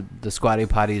supposed to. The squatty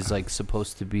potty is like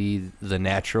supposed to be the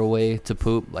natural way to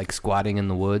poop, like squatting in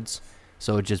the woods.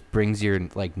 So it just brings your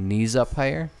like knees up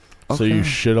higher, So you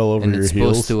shit all over and your it's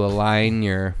heels. supposed to align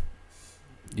your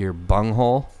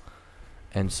bunghole,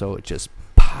 and so it just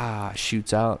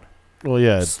shoots out, Well,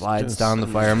 yeah. slides down the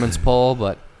fireman's pole,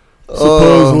 but.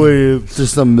 Supposedly, it's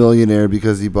just a millionaire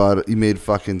because he made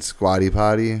fucking squatty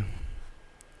potty.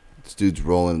 This dude's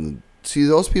rolling. See,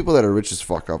 those people that are rich as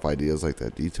fuck off ideas like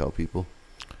that, do you tell people?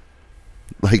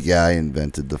 Like, yeah, I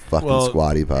invented the fucking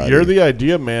squatty potty. You're the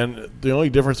idea man. The only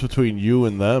difference between you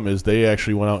and them is they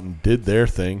actually went out and did their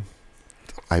thing.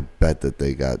 I bet that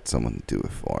they got someone to do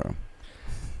it for them.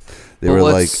 They Well,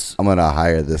 were like, I'm going to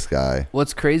hire this guy.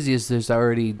 What's crazy is there's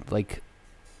already like,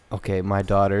 okay, my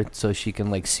daughter, so she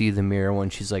can like see the mirror when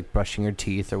she's like brushing her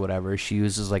teeth or whatever. She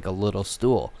uses like a little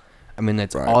stool. I mean,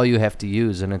 that's Right. all you have to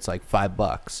use, and it's like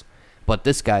 $5. But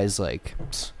this guy's like,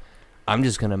 I'm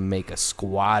just gonna make a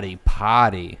squatty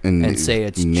potty and say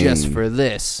it's just for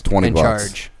this, $20 and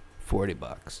charge $40.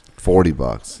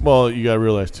 $40. Well, you got to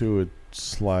realize, too, it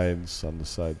slides on the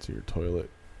sides of your toilet.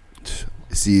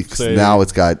 See, 'cause Say now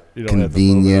it's got You don't have to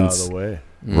move it out convenience. of the way.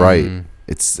 Right. Mm.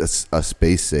 It's a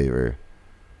space saver.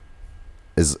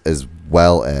 As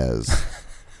well as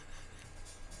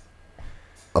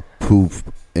a poop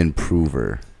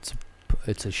improver.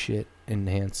 It's a shit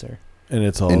enhancer. And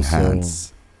it's also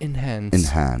Enhance.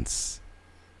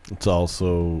 it's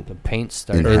also The paint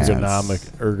starter. Enhance.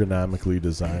 ergonomically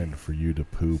designed for you to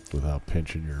poop without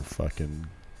pinching your fucking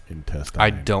intestine. I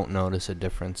don't notice a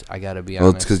difference. I gotta be Well,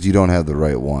 it's honest. because you don't have the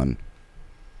right one.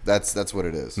 That's what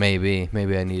it is. Maybe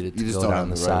I needed You to just go don't down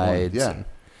have the the right one. sides. Yeah. And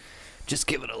just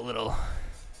give it a little,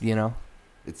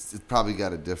 It's probably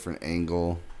got a different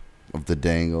angle of the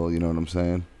dangle. You know what I'm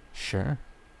saying? Sure.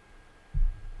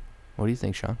 What do you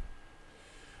think, Sean?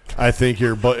 I think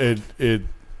it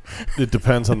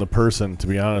depends on the person, to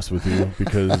be honest with you,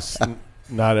 because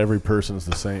not every person's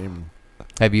the same.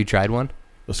 Have you tried one?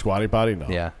 The squatty potty, no.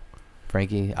 Yeah.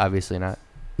 Frankie, obviously not.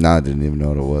 No, I didn't even know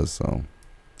what it was. So,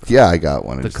 yeah, I got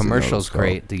one. I The just didn't know what commercial's it's called.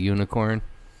 great. The unicorn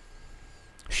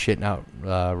shitting out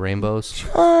rainbows.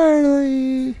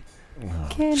 Charlie.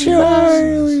 Oh,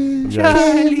 Charlie.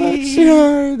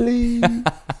 Charlie.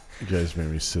 you guys made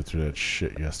me sit through that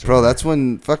shit yesterday. Bro, that's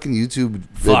when fucking YouTube did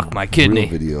Fuck my real kidney.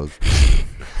 videos.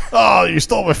 Oh, you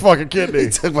stole my fucking kidney. He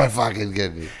took my fucking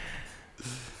kidney.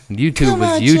 YouTube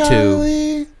was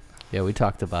YouTube. Yeah, we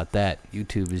talked about that.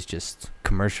 YouTube is just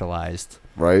commercialized.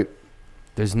 Right?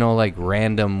 There's no like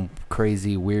random,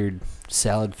 crazy, weird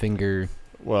salad finger.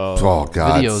 Well, Oh,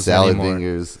 God. videos Salad anymore.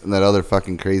 fingers. And that other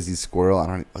fucking crazy squirrel. I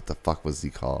don't know. What the fuck was he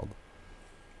called?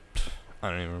 I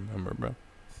don't even remember, bro.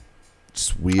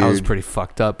 Just weird. I was pretty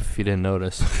fucked up if you didn't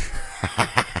notice.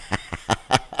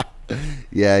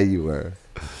 Yeah, you were.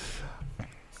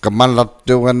 Come on, let's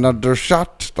do another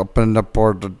shot. Open the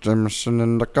port of Jameson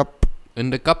in the cup. In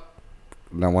the cup.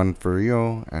 Now one for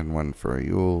you, and one for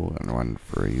you, and one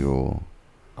for you.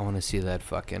 I want to see that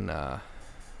fucking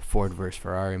Ford vs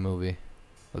Ferrari movie.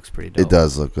 Looks pretty dope. It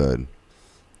does look good.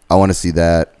 I want to see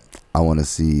that. I want to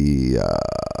see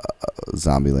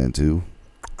Zombieland 2.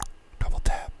 Double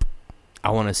tap.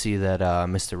 I want to see that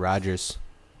Mr.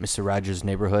 Rogers'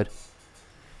 Neighborhood.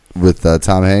 with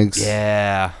Tom Hanks.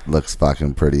 Yeah. Looks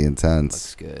fucking pretty intense.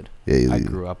 Looks good. Yeah, I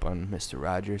grew up on Mr.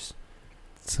 Rogers.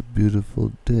 It's a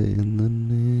beautiful day in the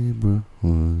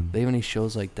neighborhood. They have any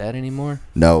shows like that anymore?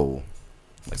 No.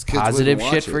 Like positive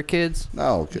shit for kids?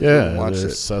 No, kids wouldn't Yeah, watch there's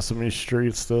it. Sesame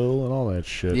Street still and all that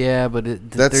shit. Yeah, but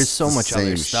That's there's so the much other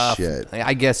same stuff. shit.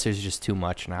 I guess there's just too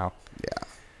much now.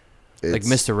 Yeah. Like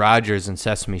Mr. Rogers and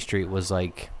Sesame Street was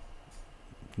like,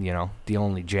 the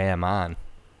only jam on.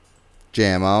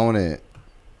 Jam on it.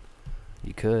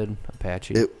 You could,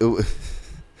 Apache. It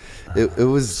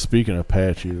was. Speaking of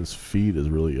Apache, this feed is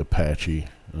really Apache.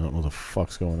 I don't know what the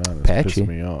fuck's going on. It's Apache. pissing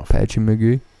me off. Apache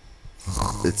McGee.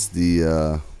 It's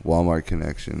the Walmart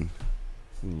connection.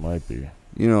 It might be.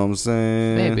 You know what I'm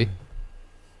saying? Maybe.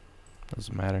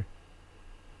 Doesn't matter.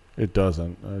 It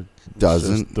doesn't. It's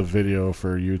Doesn't? just the video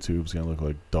for YouTube's gonna look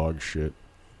like dog shit.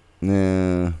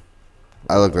 Nah.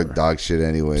 I look like dog shit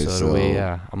anyway. So So, do we,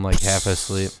 yeah. I'm like half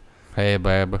asleep. Hey,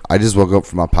 babe. I just woke up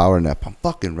from my power nap. I'm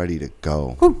fucking ready to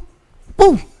go. Woo!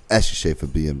 Woo! Ashley Schaefer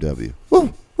BMW.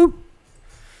 Woo!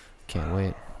 Can't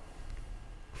wait.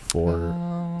 For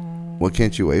What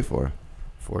can't you wait for?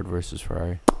 Ford versus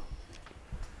Ferrari.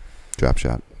 Drop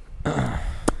shot.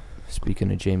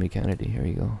 Speaking of Jamie Kennedy, here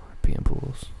you go. PM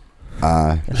pools.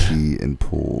 I pee in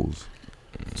pools.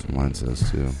 That's what mine says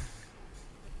too.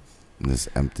 And this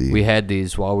empty. We had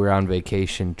these while we were on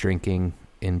vacation drinking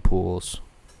in pools.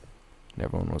 And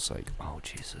everyone was like, oh,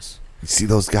 Jesus. You see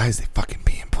those guys? They fucking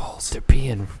pee in pools. They're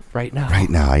peeing right now. Right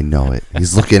now, I know it.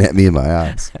 He's looking at me in my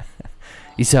eyes.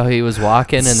 You saw he was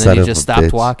walking and Son then he of just a stopped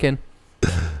bitch. walking?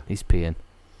 He's peeing.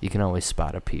 You can always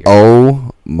spot a peer.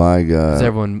 Oh my 'Cause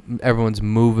god. everyone's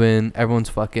moving. Everyone's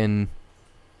fucking,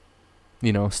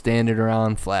 standing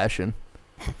around flashing.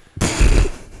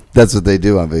 That's what they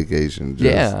do on vacation. Just,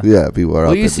 Yeah. Yeah, people are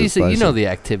Well, out you there see, just so you know flashing. the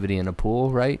activity in a pool,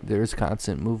 right? There's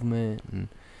constant movement. And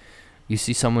you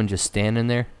see someone just standing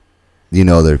there, You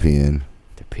know they're peeing.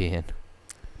 they're peeing,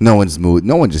 No one's moved.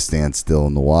 No one just stands still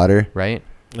in the water. right?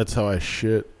 that's how I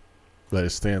shit. I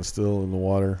stand still in the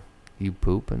water. You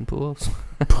poop in pools?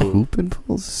 Poop in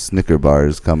pools? Snicker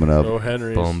bars coming up. Oh,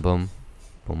 Henry's. Boom, boom.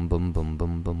 Boom, boom, boom,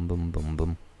 boom, boom, boom, boom,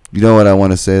 boom. You know what I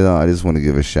want to say though? I just want to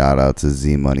give a shout out to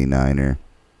Z Money Niner.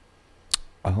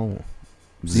 Oh.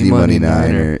 Z Money Z-Money Niner.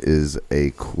 Niner is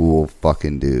a cool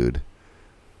fucking dude,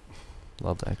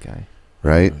 Love that guy.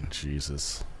 right? Oh,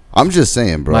 Jesus. I'm just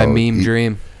saying, bro. My meme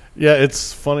dream. Yeah,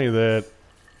 it's funny that.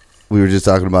 We were just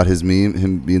talking about his meme,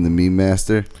 him being the meme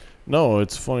master. No,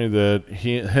 it's funny that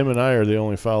him and I are the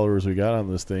only followers we got on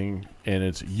this thing, and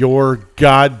it's your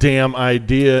goddamn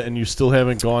idea, and you still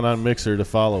haven't gone on Mixer to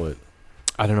follow it.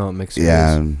 I don't know what Mixer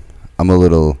Yeah, is. I'm a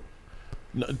little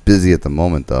No, busy at the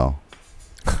moment though.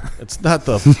 it's not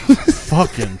the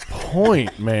fucking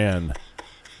point, man.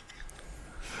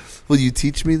 Will you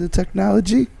teach me the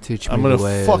technology? Teach me I'm the gonna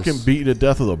ways. fucking beat you to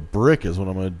death with a brick. Is what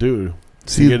I'm gonna do.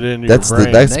 See, get it in your that's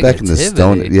brain. that's back in the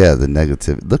stone. Negativity. Yeah, the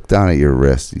negative. Look down at your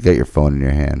wrist. You got your phone in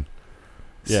your hand.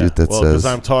 See Yeah, what that well, because says.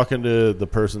 I'm talking to the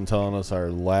person telling us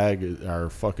our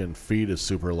fucking feed is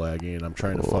super laggy, and I'm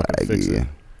trying to fucking fix it. Laggy.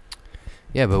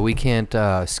 Yeah, but we can't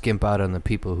skimp out on the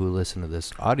people who listen to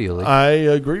this audio. Like, I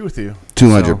agree with you,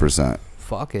 200%.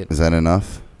 fuck it. Is that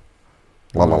enough?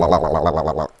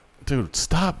 dude.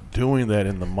 Stop doing that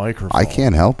in the microphone. I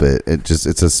can't help it. It's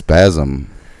a spasm.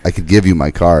 I could give you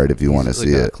my card if you want to see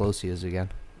Look how it. close he is again.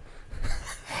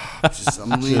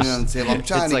 I'm leaning on the table. I'm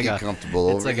trying It's to like get a- comfortable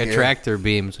It's over like here. a tractor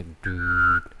beam. It's like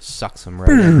sucks him right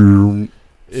in.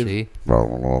 If- See?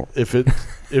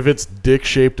 If it's dick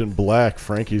shaped and black,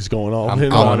 Frankie's going all I'm in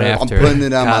going on it. after I'm putting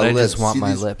it on God, my I lips. just want See my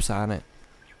these- lips on it.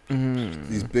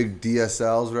 These big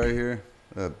DSLs right here.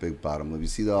 Big bottom lip. You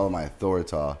see all of my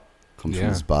Authorita comes from Yeah.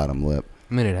 this bottom lip.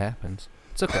 I mean, it happens.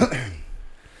 It's okay.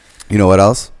 You know what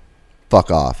else?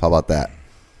 Fuck off. How about that?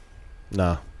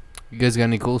 Nah. You guys got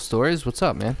any cool stories? What's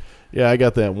up, man? Yeah, I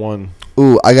got that one.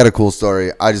 Ooh, I got a cool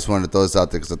story. I just wanted to throw this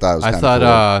out there because I thought it was I kind of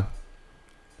thought, cool.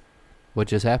 what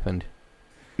just happened?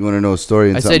 You want to know a story?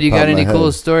 And I something said, you popped got in my any head?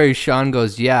 cool stories? Sean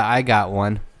goes, yeah, I got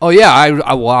one. Oh, yeah,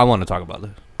 I want to talk about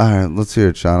this. All right, let's hear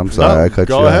it, Sean. I'm sorry No, I cut you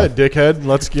go off. ahead, dickhead.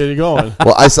 Let's get you going.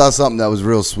 Well, I saw something that was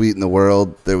real sweet in the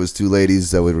world. There was two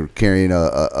ladies that were carrying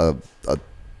a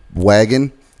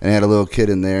wagon and had a little kid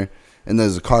in there. And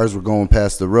as the cars were going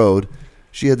past the road,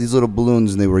 she had these little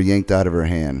balloons and they were yanked out of her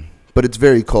hand. But it's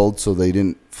very cold, so they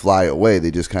didn't fly away.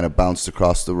 They just kind of bounced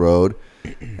across the road.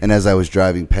 And as I was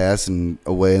driving past and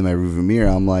away in my rearview mirror,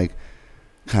 I'm like,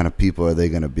 what kind of people are they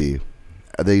going to be?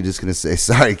 Are they just going to say,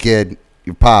 sorry, kid,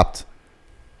 you're popped.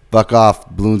 Fuck off.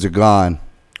 Balloons are gone.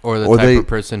 Or the Or type they- of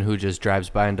person who just drives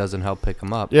by and doesn't help pick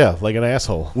them up. Yeah, like an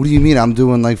asshole. What do you mean? I'm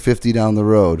doing like 50 down the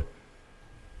road.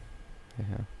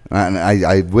 Yeah. And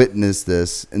I witnessed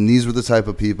this, and these were the type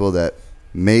of people that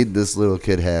made this little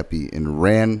kid happy and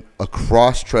ran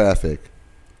across traffic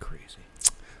Crazy.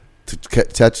 to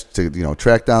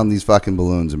track down these fucking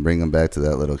balloons and bring them back to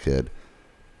that little kid.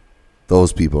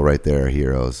 Those people right there are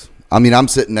heroes. I mean, I'm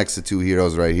sitting next to two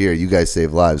heroes right here. You guys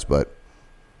save lives, but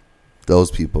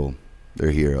those people,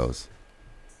 they're heroes.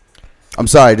 I'm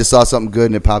sorry, I just saw something good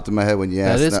and it popped in my head when you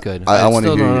asked. That is good. I I want to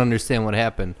still hear don't you. understand what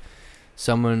happened.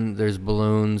 There's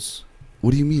balloons.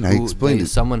 What do you mean? I explained it.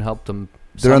 Someone helped them.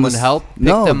 They're on Someone the s- helped pick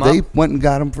No, them they up. went and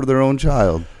got them for their own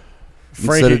child. Instead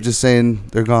Frankie, of just saying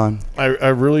they're gone. I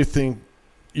really think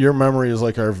your memory is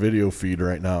like our video feed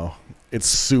right now. It's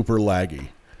super laggy.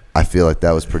 I feel like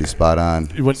that was pretty spot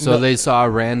on. So they saw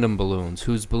random balloons.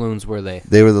 Whose balloons were they?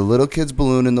 They were the little kid's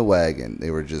balloon in the wagon. They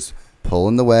were just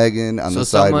pulling the wagon on the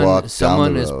sidewalk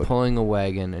Someone down is the road. pulling a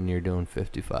wagon and you're doing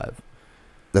 55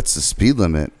 That's the speed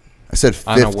limit. I said 50.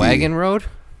 on a wagon road.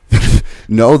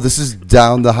 No, this is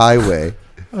down the highway.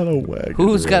 on a wagon.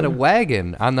 Who's got a road.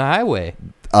 wagon on the highway?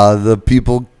 The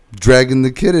people dragging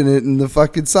the kid in it in the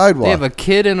fucking sidewalk. They have a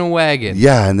kid in a wagon.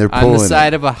 Yeah, and they're on pulling the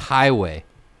side it. of a highway.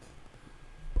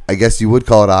 I guess you would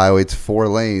call it a highway. It's 4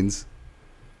 lanes.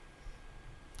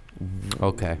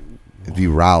 Okay, It'd be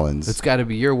Rollins. it's got to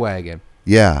be your wagon.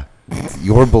 Yeah,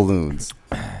 your balloons.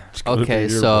 gonna Okay,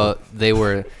 be your so they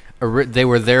were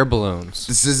their balloons.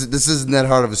 This isn't that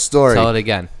hard of a story. Tell it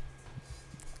again.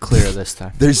 Clear this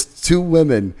time. There's 2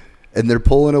 women, and they're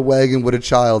pulling a wagon with a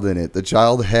child in it. The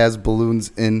child has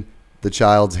balloons in the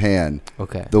child's hand.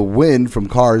 Okay. The wind from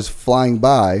cars flying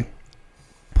by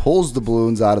pulls the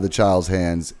balloons out of the child's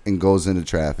hands and goes into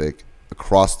traffic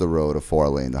across the road, a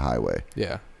 4-lane, the highway.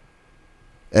 Yeah.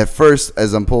 At first,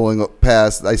 as I'm pulling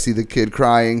past, I see the kid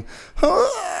crying.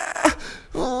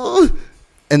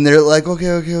 And they're like,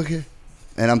 okay.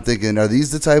 And I'm thinking, are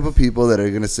these the type of people that are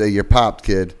going to say, you're popped,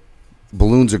 kid?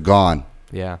 Balloons are gone.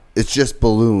 Yeah. It's just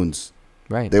balloons.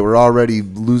 Right. They were already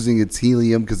losing its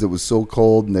helium because it was so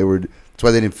cold, and that's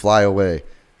why they didn't fly away.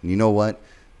 And you know what?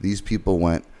 These people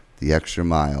went the extra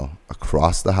mile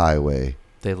across the highway.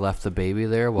 They left the baby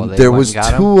there while they There went was and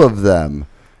got 2 him? of them.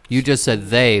 You just said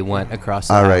they went across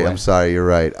the All highway. right, I'm sorry. You're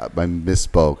right. I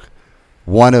misspoke.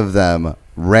 One of them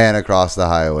ran across the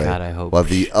highway, God, I hope. while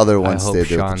the other one I hope stayed there with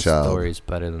the Sean's child. story's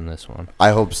better than this one.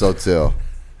 I hope so too.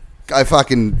 I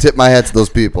fucking tip my hat to those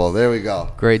people. There we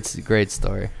go. Great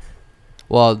story.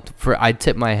 Well, I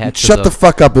tip my hat. Shut the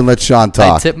fuck up and let Sean I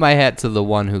talk. tip my hat to the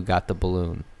one who got the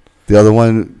balloon. The other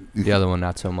one. The other one,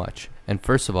 not so much. And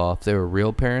first of all, if they were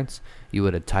real parents, you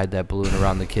would have tied that balloon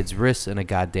around the kid's wrist in a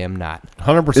goddamn knot.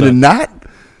 100%. In a knot?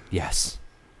 Yes.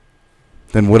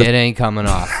 Then what? It ain't coming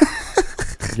off.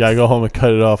 Yeah, I go home and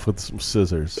cut it off with some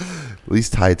scissors. At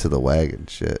least tie it to the wagon.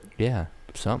 Shit. Yeah,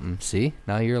 something. See?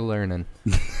 Now you're learning.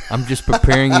 I'm just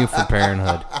preparing you for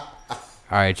parenthood. All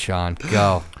right, Sean,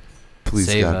 go. Please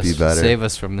Save God us. be better. Save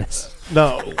us from this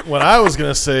No, what I was going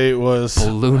to say was,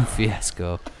 balloon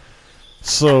fiasco.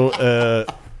 so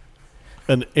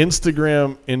an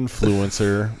Instagram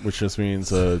influencer, which just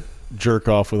means a jerk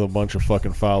off with a bunch of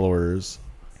fucking followers,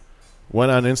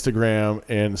 went on Instagram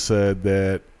and said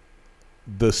that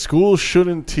the schools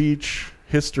shouldn't teach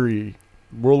history,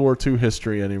 World War II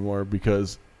history anymore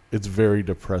because it's very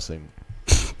depressing.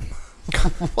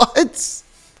 What?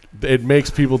 It makes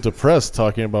people depressed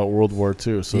talking about World War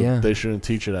II, so Yeah. they shouldn't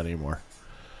teach it anymore.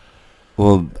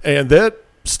 Well, And that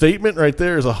statement right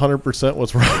there is 100%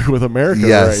 what's wrong with America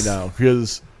Yes. right now,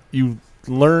 because you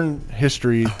learn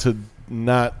history to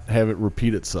not have it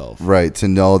repeat itself. right. To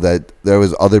know that there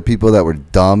was other people that were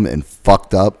dumb and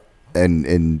fucked up,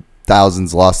 and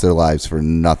thousands lost their lives for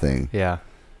nothing. Yeah.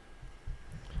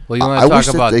 Well, you I want to wish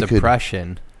talk that about they could-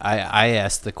 depression? I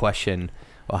asked the question,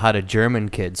 well, how do German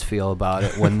kids feel about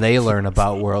it when they learn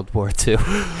about World War II?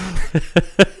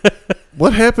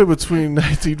 What happened between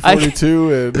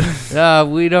 1942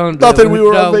 and We don't. Nothing, we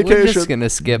were on We're vacation. just gonna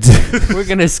skip. We're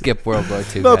gonna skip World War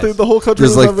II. nothing? Guys. The whole country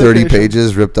Just was like on 30 vacation.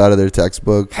 pages ripped out of their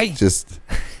textbook. Hey. Just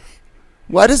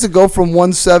why does it go from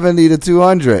 170 to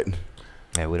 200?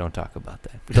 Yeah, we don't talk about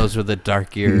that. Those were the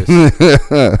dark years.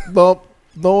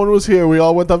 No one was here. We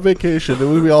all went on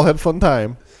vacation. We all had fun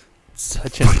time.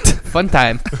 Such a fun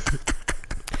time.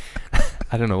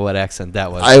 I don't know what accent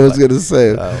that was. I was but gonna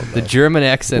say the German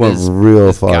accent went is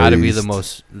real far. got to be the east.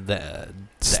 most the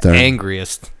Stern.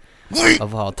 angriest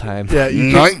of all time. Yeah,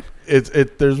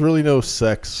 there's really no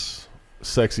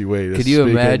sexy way to Could you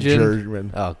speak imagine? in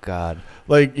German. Oh God.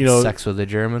 Like, Sex with a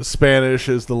German. Spanish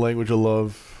is the language of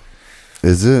love.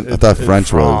 Is it? I It- thought it-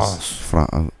 French was.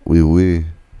 France. Oui.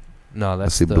 No,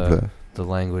 that's S'il vous plaît. the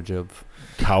language of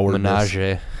Cowardness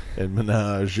menage. and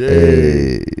menage.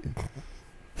 Hey.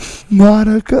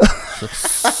 Monica.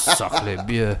 Sacre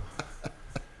bleu.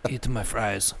 Eat my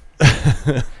fries.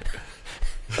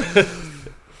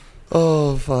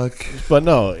 Oh, fuck. But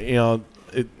no,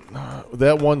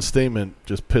 that one statement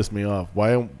just pissed me off.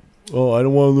 Why? Oh, I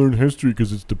don't want to learn history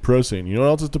because it's depressing. You know what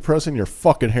else is depressing? Your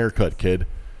fucking haircut, kid.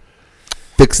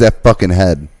 Fix that fucking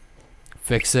head.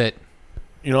 Fix it.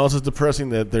 You know what else is depressing?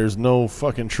 That there's no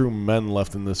fucking true men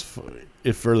left in this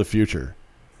for the future.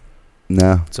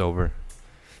 No. It's over.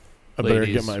 I better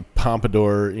Ladies. get my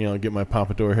pompadour, get my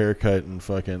pompadour haircut and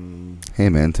fucking. Hey,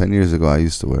 man, 10 years ago, I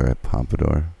used to wear a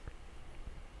pompadour.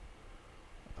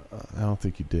 I don't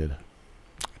think you did.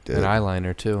 Did. An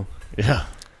eyeliner, too. Yeah.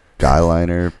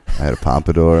 Guyliner. I had a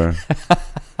pompadour.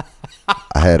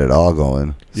 I had it all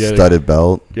going. Yeah, Studded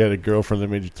belt. You had a girlfriend that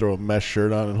made you throw a mesh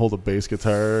shirt on and hold a bass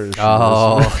guitar. And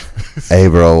Hey,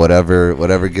 bro,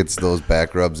 whatever gets those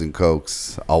back rubs and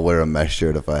cokes, I'll wear a mesh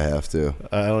shirt if I have to.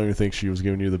 I don't even think she was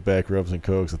giving you the back rubs and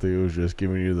cokes. I think it was just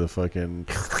giving you the fucking.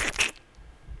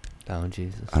 Oh,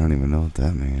 Jesus. I don't even know what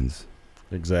that means.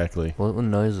 Exactly. What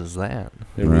noise is that?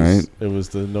 It Right. was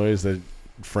the noise that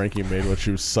Frankie made when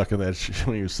she was sucking that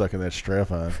when he was sucking that strap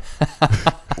on.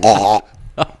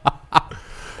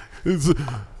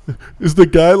 Is the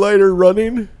guyliner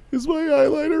running? Is my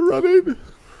eyeliner running?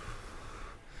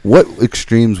 What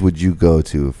extremes would you go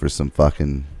to for some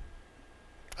fucking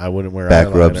I wouldn't wear back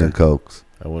eyeliner. rubs and cokes?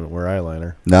 I wouldn't wear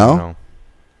eyeliner. No?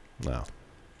 No.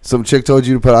 Some chick told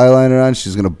you to put eyeliner on,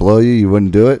 she's going to blow you, you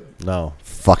wouldn't do it? No.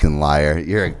 Fucking liar.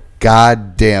 You're a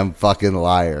goddamn fucking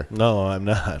liar. No, I'm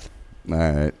not. All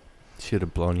right. Should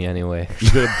have blown you anyway. She's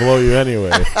gonna blow you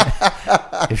anyway.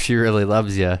 If she really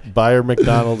loves you. Buy her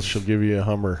McDonald's, she'll give you a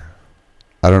Hummer.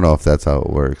 I don't know if that's how it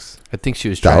works. I think she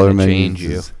was Dollar trying to menus change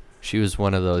you. is- She was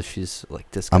one of those. She's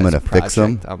like, this guy's I'm gonna a fix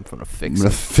him. project. I'm gonna I'm fix going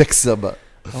him. to fix him.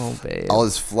 Oh, babe. All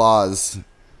his flaws.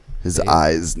 His Babe.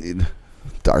 eyes need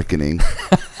darkening.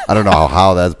 I don't know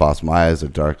how that's possible. My eyes are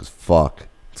dark as fuck.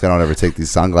 It's 'cause I don't ever take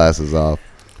these sunglasses off.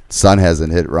 Sun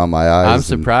hasn't hit around my eyes. I'm and-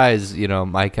 surprised,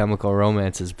 My Chemical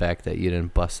Romance is back that you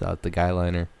didn't bust out the guy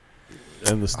liner.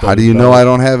 And the How do you know I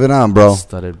don't have it on, bro?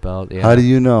 Studded belt, yeah. How do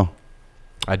you know?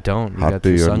 I don't. You How got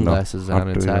do the you know? sunglasses How on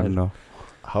do inside. you know?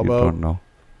 How You about don't know.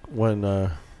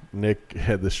 when Nick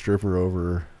had the stripper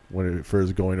over for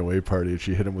his going away party and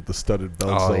she hit him with the studded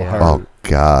belt Oh, so yeah. hard? Oh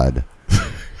God,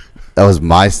 that was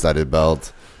my studded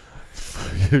belt.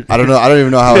 I don't know. I don't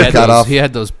even know how He it had got those- off. He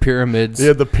had those pyramids. He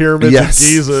had the pyramids Yes. of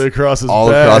Giza across his all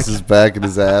back. across his back and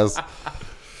his ass.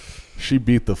 She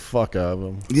beat the fuck out of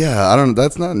him. Yeah, I don't.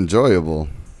 That's not enjoyable.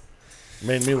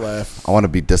 Made me laugh. I want to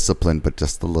be disciplined, but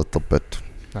just a little bit.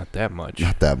 Not that much.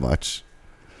 Not that much.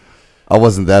 I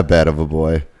wasn't that bad of a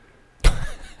boy.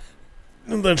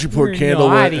 And then she poured You're candle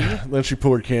wax. naughty. Then she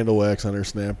poured candle wax on her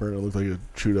snapper, and it looked like a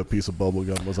chewed up piece of bubble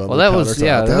gum was on Well, the that was- countertop.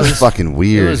 yeah, That that was was- fucking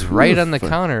weird. It was right Who on the fuck-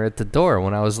 counter at the door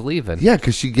when I was leaving. Yeah,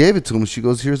 because she gave it to him. She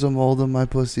goes, "Here's a mold of my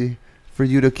pussy for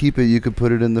you to keep it. You could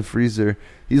put it in the freezer."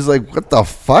 He's like, "What the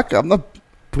fuck? I'm not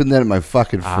putting that in my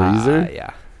fucking freezer."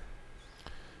 Yeah.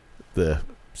 The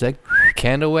Is that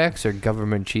candle wax or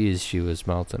government cheese she was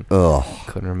melting? Ugh,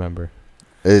 Couldn't remember.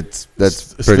 that's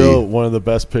s- pretty. still one of the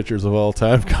best pictures of all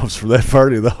time comes from that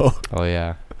party, though. Oh,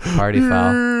 yeah. Party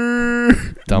foul.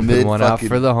 Dumping one out Mid-fucking-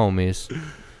 for the homies.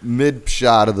 Mid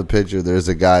shot of the picture, there's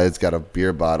a guy that's got a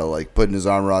beer bottle, like putting his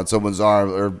arm around someone's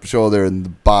arm or shoulder, and the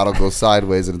bottle goes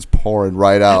sideways and it's pouring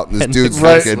right out. And this And dude's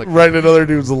Right. fucking. Right in another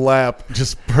dude's lap.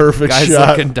 Just perfect Guy's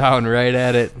shot. looking down right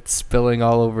at it, spilling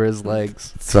all over his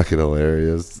legs. It's fucking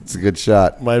hilarious. It's a good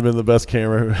shot. Might have been the best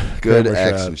camera. Good camera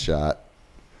action shot.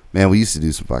 Man, we used to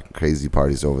do some fucking crazy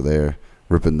parties over there,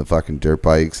 ripping the fucking dirt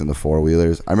bikes and the four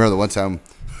wheelers. I remember the one time.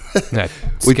 That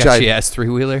We tried- sketchy ass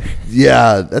 3-wheeler.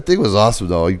 Yeah, that thing was awesome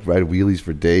though. You could ride wheelies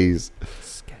for days.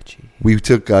 Sketchy. We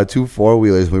took 2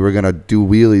 4-wheelers. We were gonna do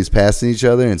wheelies, passing each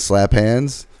other and slap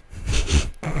hands.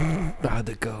 How'd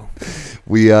it go?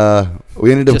 We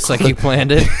ended up Just like you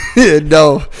planned it.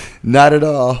 no, not at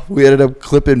all. We ended up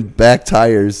clipping back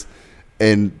tires,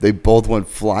 and they both went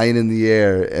flying in the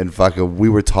air, and fucking we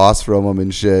were tossed from them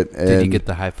and shit. And Did you get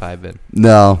the high five in?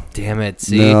 no? Damn it.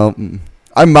 See? No,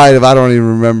 I might have. I don't even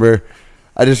remember.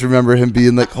 I just remember him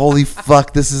being like, "Holy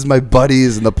fuck, this is my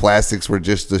buddies," and the plastics were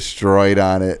just destroyed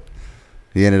on it.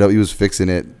 He was fixing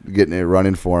it, getting it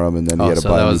running for him, and then he Oh, had to so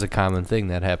buy that me- was a common thing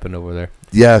that happened over there.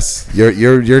 Yes,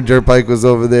 your dirt bike was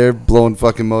over there blowing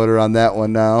fucking motor on that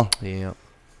one now. Yeah.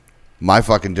 My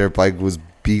fucking dirt bike was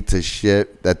beat to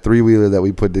shit. That 3-wheeler that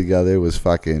we put together was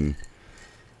fucking.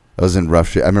 I was in rough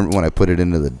shit. I remember when I put it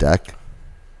into the deck.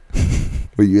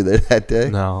 Were you there that day?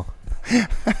 No.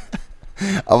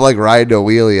 I'm like riding a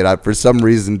wheelie, and I for some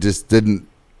reason just didn't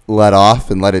let off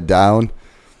and let it down.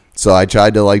 So I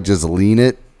tried to like just lean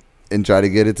it and try to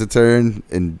get it to turn,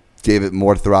 and gave it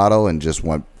more throttle, and just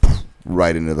went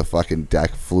right into the fucking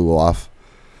deck, flew off.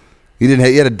 He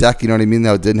had a deck, you know what I mean,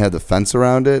 that didn't have the fence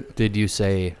around it. Did you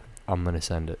say, I'm going to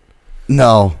send it?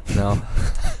 No. No.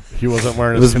 He wasn't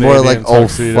wearing It his was more Canadian like, oh,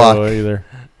 tuxedo fuck. either.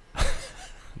 I'm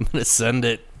going to send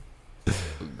it.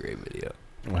 Great video.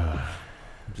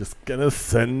 Just gonna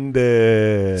send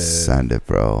it. Send it,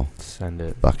 bro. Send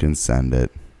it. Fucking send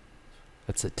it.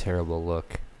 That's a terrible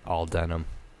look. All denim.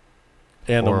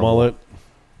 And Horrible. a mullet.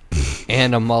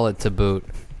 And a mullet to boot.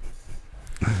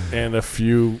 And a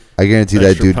few. I guarantee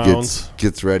that Extra dude pounds.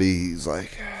 gets ready. He's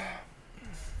like,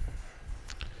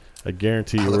 I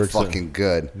guarantee I he look works fucking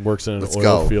good. in an Let's oil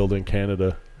go. field in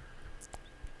Canada.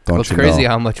 Don't It's you crazy know?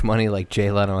 how much money like Jay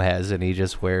Leno has, and he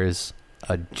just wears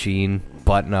a jean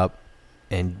button up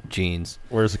and jeans.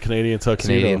 Where's the Canadian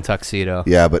tuxedo? Canadian tuxedo.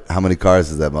 Yeah, but how many cars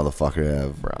does that motherfucker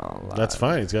have? Bro, That's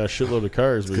fine. He's got a shitload of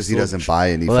cars. but Because he's he doesn't still-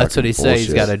 buy any. Well, that's what he fucking said. He's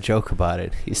bullshit. got a joke about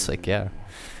it. He's like, yeah,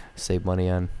 save money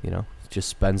on, just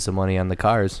spend some money on the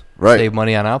cars. Right. Save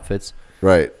money on outfits.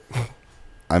 Right.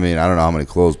 I mean, I don't know how many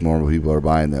clothes normal people are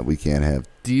buying that we can't have.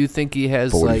 Do you think he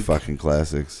has 40 like fucking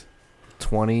classics.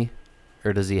 20,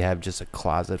 or does he have just a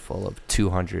closet full of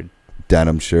 200?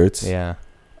 Denim shirts. Yeah.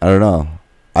 I don't know.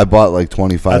 I bought like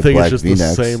 25 I think black it's just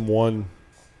V-necks. the same one.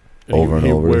 Over and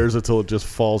he over. wears it till it just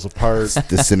falls apart.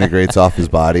 Disintegrates off his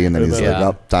body, and then And he's then- like, Yeah.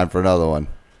 "Oh, time for another one."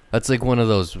 That's like one of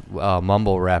those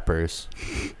mumble rappers.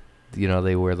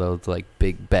 They wear those like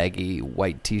big baggy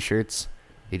white T-shirts.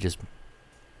 He just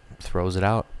throws it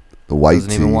out. The white Doesn't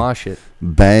tee, even wash it.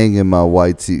 bang in my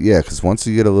white tee. Yeah, because once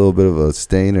you get a little bit of a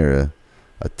stain or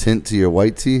a tint to your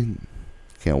white tee,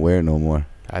 can't wear it no more.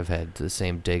 I've had the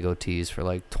same Dago tees for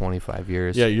like 25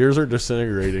 years. Yeah, yours are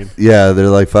disintegrating. Yeah, they're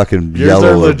like fucking Yours yellow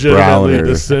are or brown. legitimately Or,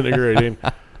 disintegrating.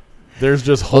 There's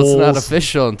just Well, holes. it's not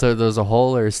official until there's a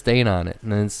hole or a stain on it,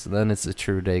 and then it's a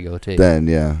true Dago tee. then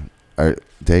yeah,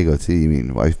 Dago tee. You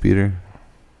mean wife beater?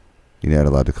 You're not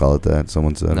allowed to call it that.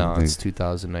 Someone said. No, I think. it's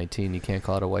 2019. You can't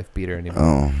call it a wife beater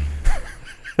anymore. Oh,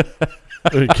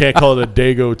 You can't call it a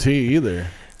Dago tee either.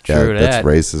 True yeah, that. that's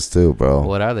racist too, bro.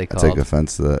 What are they I called? take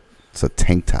offense to that. It's a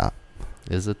tank top.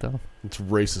 Is it though? It's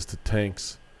racist to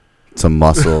tanks. It's a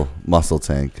muscle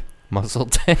tank. Muscle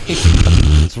tank.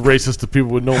 It's racist to people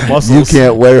with no muscles. You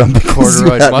can't wear them because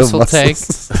Corduroy you got no muscle tank.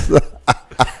 muscles.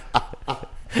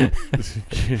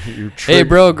 You're Hey,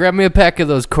 bro, grab me a pack of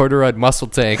those corduroy muscle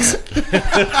tanks.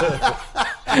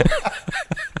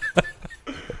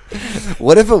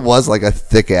 What if it was like a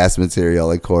thick ass material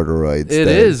like corduroy? It instead?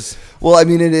 is. Well, I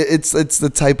mean, it's the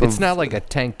type of. It's not like a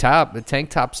tank top. A tank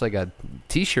top's like a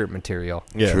t-shirt material.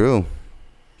 Yeah. True.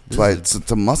 That's why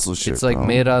it's a muscle shirt. It's like bro.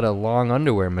 made out of long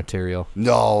underwear material.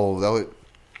 No,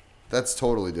 that's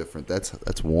totally different.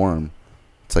 That's warm.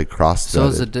 It's like cross. So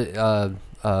is a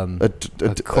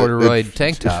corduroy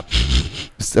tank top.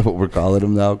 Is that what we're calling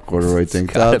them now? Corduroy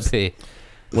tank Gotta tops. be.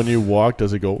 When you walk,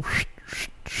 does it go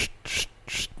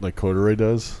like corduroy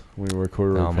does when you wear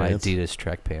corduroy No, my pants? Adidas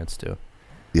track pants do.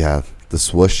 Yeah, the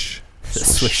swoosh.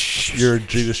 Swish. Your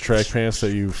Adidas track pants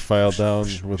that you filed down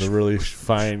with a really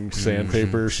fine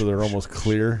sandpaper so they're almost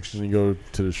clear, and you go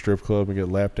to the strip club and get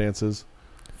lap dances.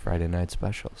 Friday night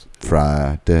specials.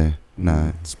 Friday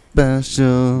night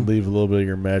special. Leave a little bit of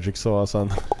your magic sauce on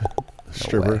the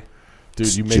stripper. way.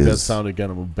 Dude, you make that Jizz. sound again,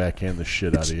 I'm gonna backhand the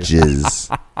shit out of you. Jizz.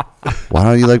 Why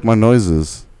don't you like my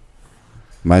noises?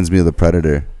 Reminds me of the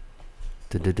Predator.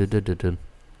 Dun-dun-dun-dun-dun.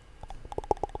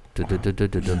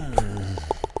 Dun-dun-dun-dun-dun.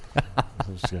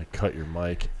 I'm just gonna cut your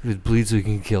mic. If it bleeds, we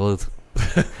can kill it.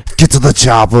 Get to the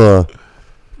chopper.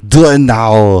 Do it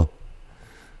now.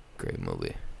 Great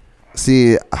movie.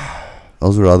 See,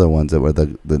 those were other ones that were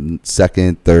the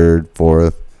second, third,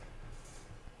 fourth.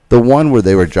 The one where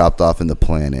they were dropped off in the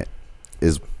planet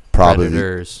is probably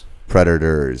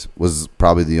Predators. was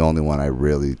probably the only one I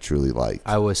really truly liked.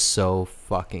 I was so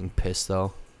fucking pissed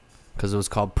though, because it was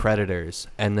called Predators,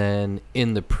 and then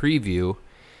in the preview,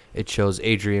 it shows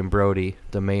Adrian Brody,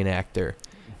 the main actor,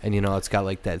 and it's got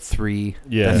like that three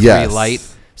Yes. light.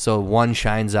 So one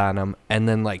shines on him, and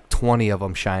then like 20 of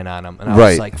them shine on him, and I Right.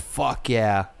 was like, "Fuck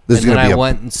yeah!" This is and then gonna be I a-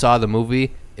 went and saw the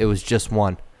movie. It was just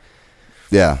one.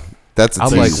 Yeah, that's a I'm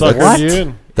They like, tease. suckered what? you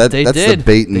in. That's They the did.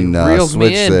 bait and They reeled me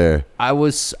switch in. there.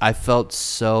 I felt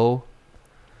so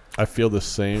I feel the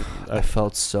same. I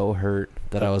felt so hurt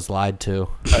that I was lied to.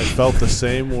 I felt the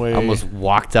same way. I almost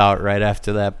walked out right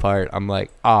after that part. I'm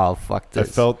like, oh fuck I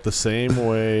this. felt the same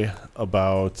way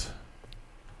about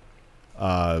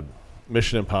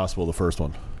Mission Impossible, the first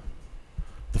one.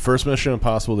 The first Mission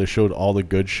Impossible, they showed all the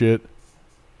good shit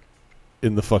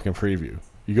in the fucking preview.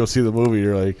 You go see the movie,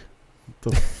 you're like,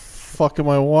 what the fuck am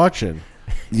I watching?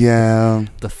 Yeah.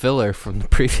 The filler from the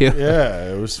preview.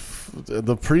 Yeah, it was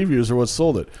the previews are what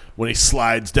sold it. When he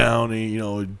slides down, he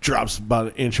drops about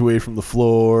an inch away from the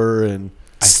floor, and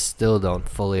I still don't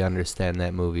fully understand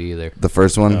that movie either. The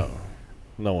first one?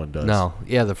 no one does. No,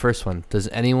 yeah, the first one.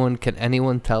 Can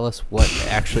anyone tell us what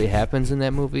actually happens in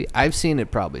that movie? I've seen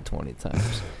it probably 20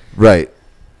 times. Right.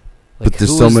 Like, but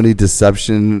there's so many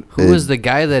deception. Who was the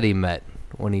guy that he met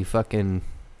when he fucking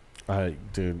I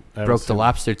broke the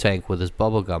lobster tank with his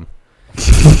bubble gum?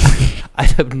 I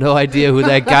have no idea who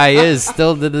that guy is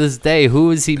still to this day.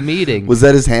 Who is he meeting? Was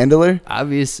that his handler?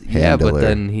 Obvious, yeah, but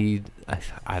then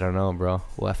I don't know, bro.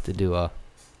 We'll have to do a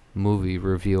movie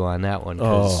review on that one.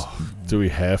 Do we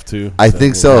have to? I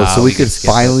think so. Nah, So we we could could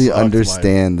skip finally it.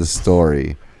 understand the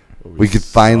story. We could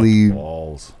suck finally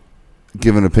balls.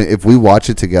 give an opinion. If we watch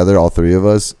it together, all three of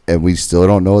us, and we still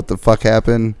don't know what the fuck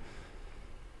happened,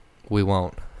 We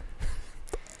won't.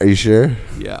 are you sure?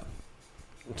 Yeah.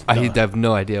 I have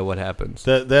no idea what happens.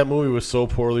 That movie was so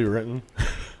poorly written.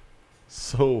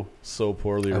 so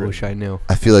poorly I written. wish I knew.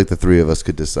 I feel like the three of us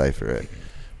could decipher it.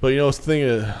 But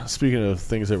speaking of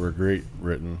things that were great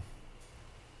written,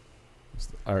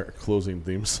 our closing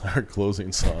themes, our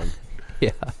closing song.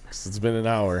 Yeah. 'Cause it's been an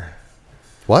hour.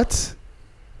 What?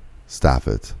 Stop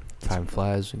it. Time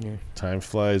flies when you're... Time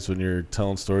flies when you're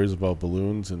telling stories about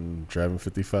balloons and driving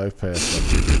 55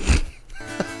 past them.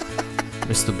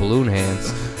 Mr. Balloon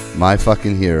Hands. My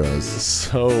fucking heroes.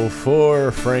 So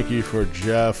for Frankie, for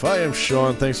Jeff, I am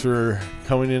Sean. Thanks for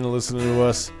coming in and listening to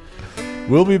us.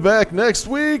 We'll be back next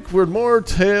week with more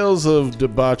tales of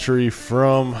debauchery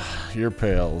from your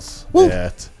pals Woo.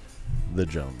 at The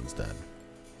Gentleman's Den.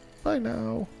 Bye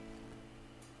now.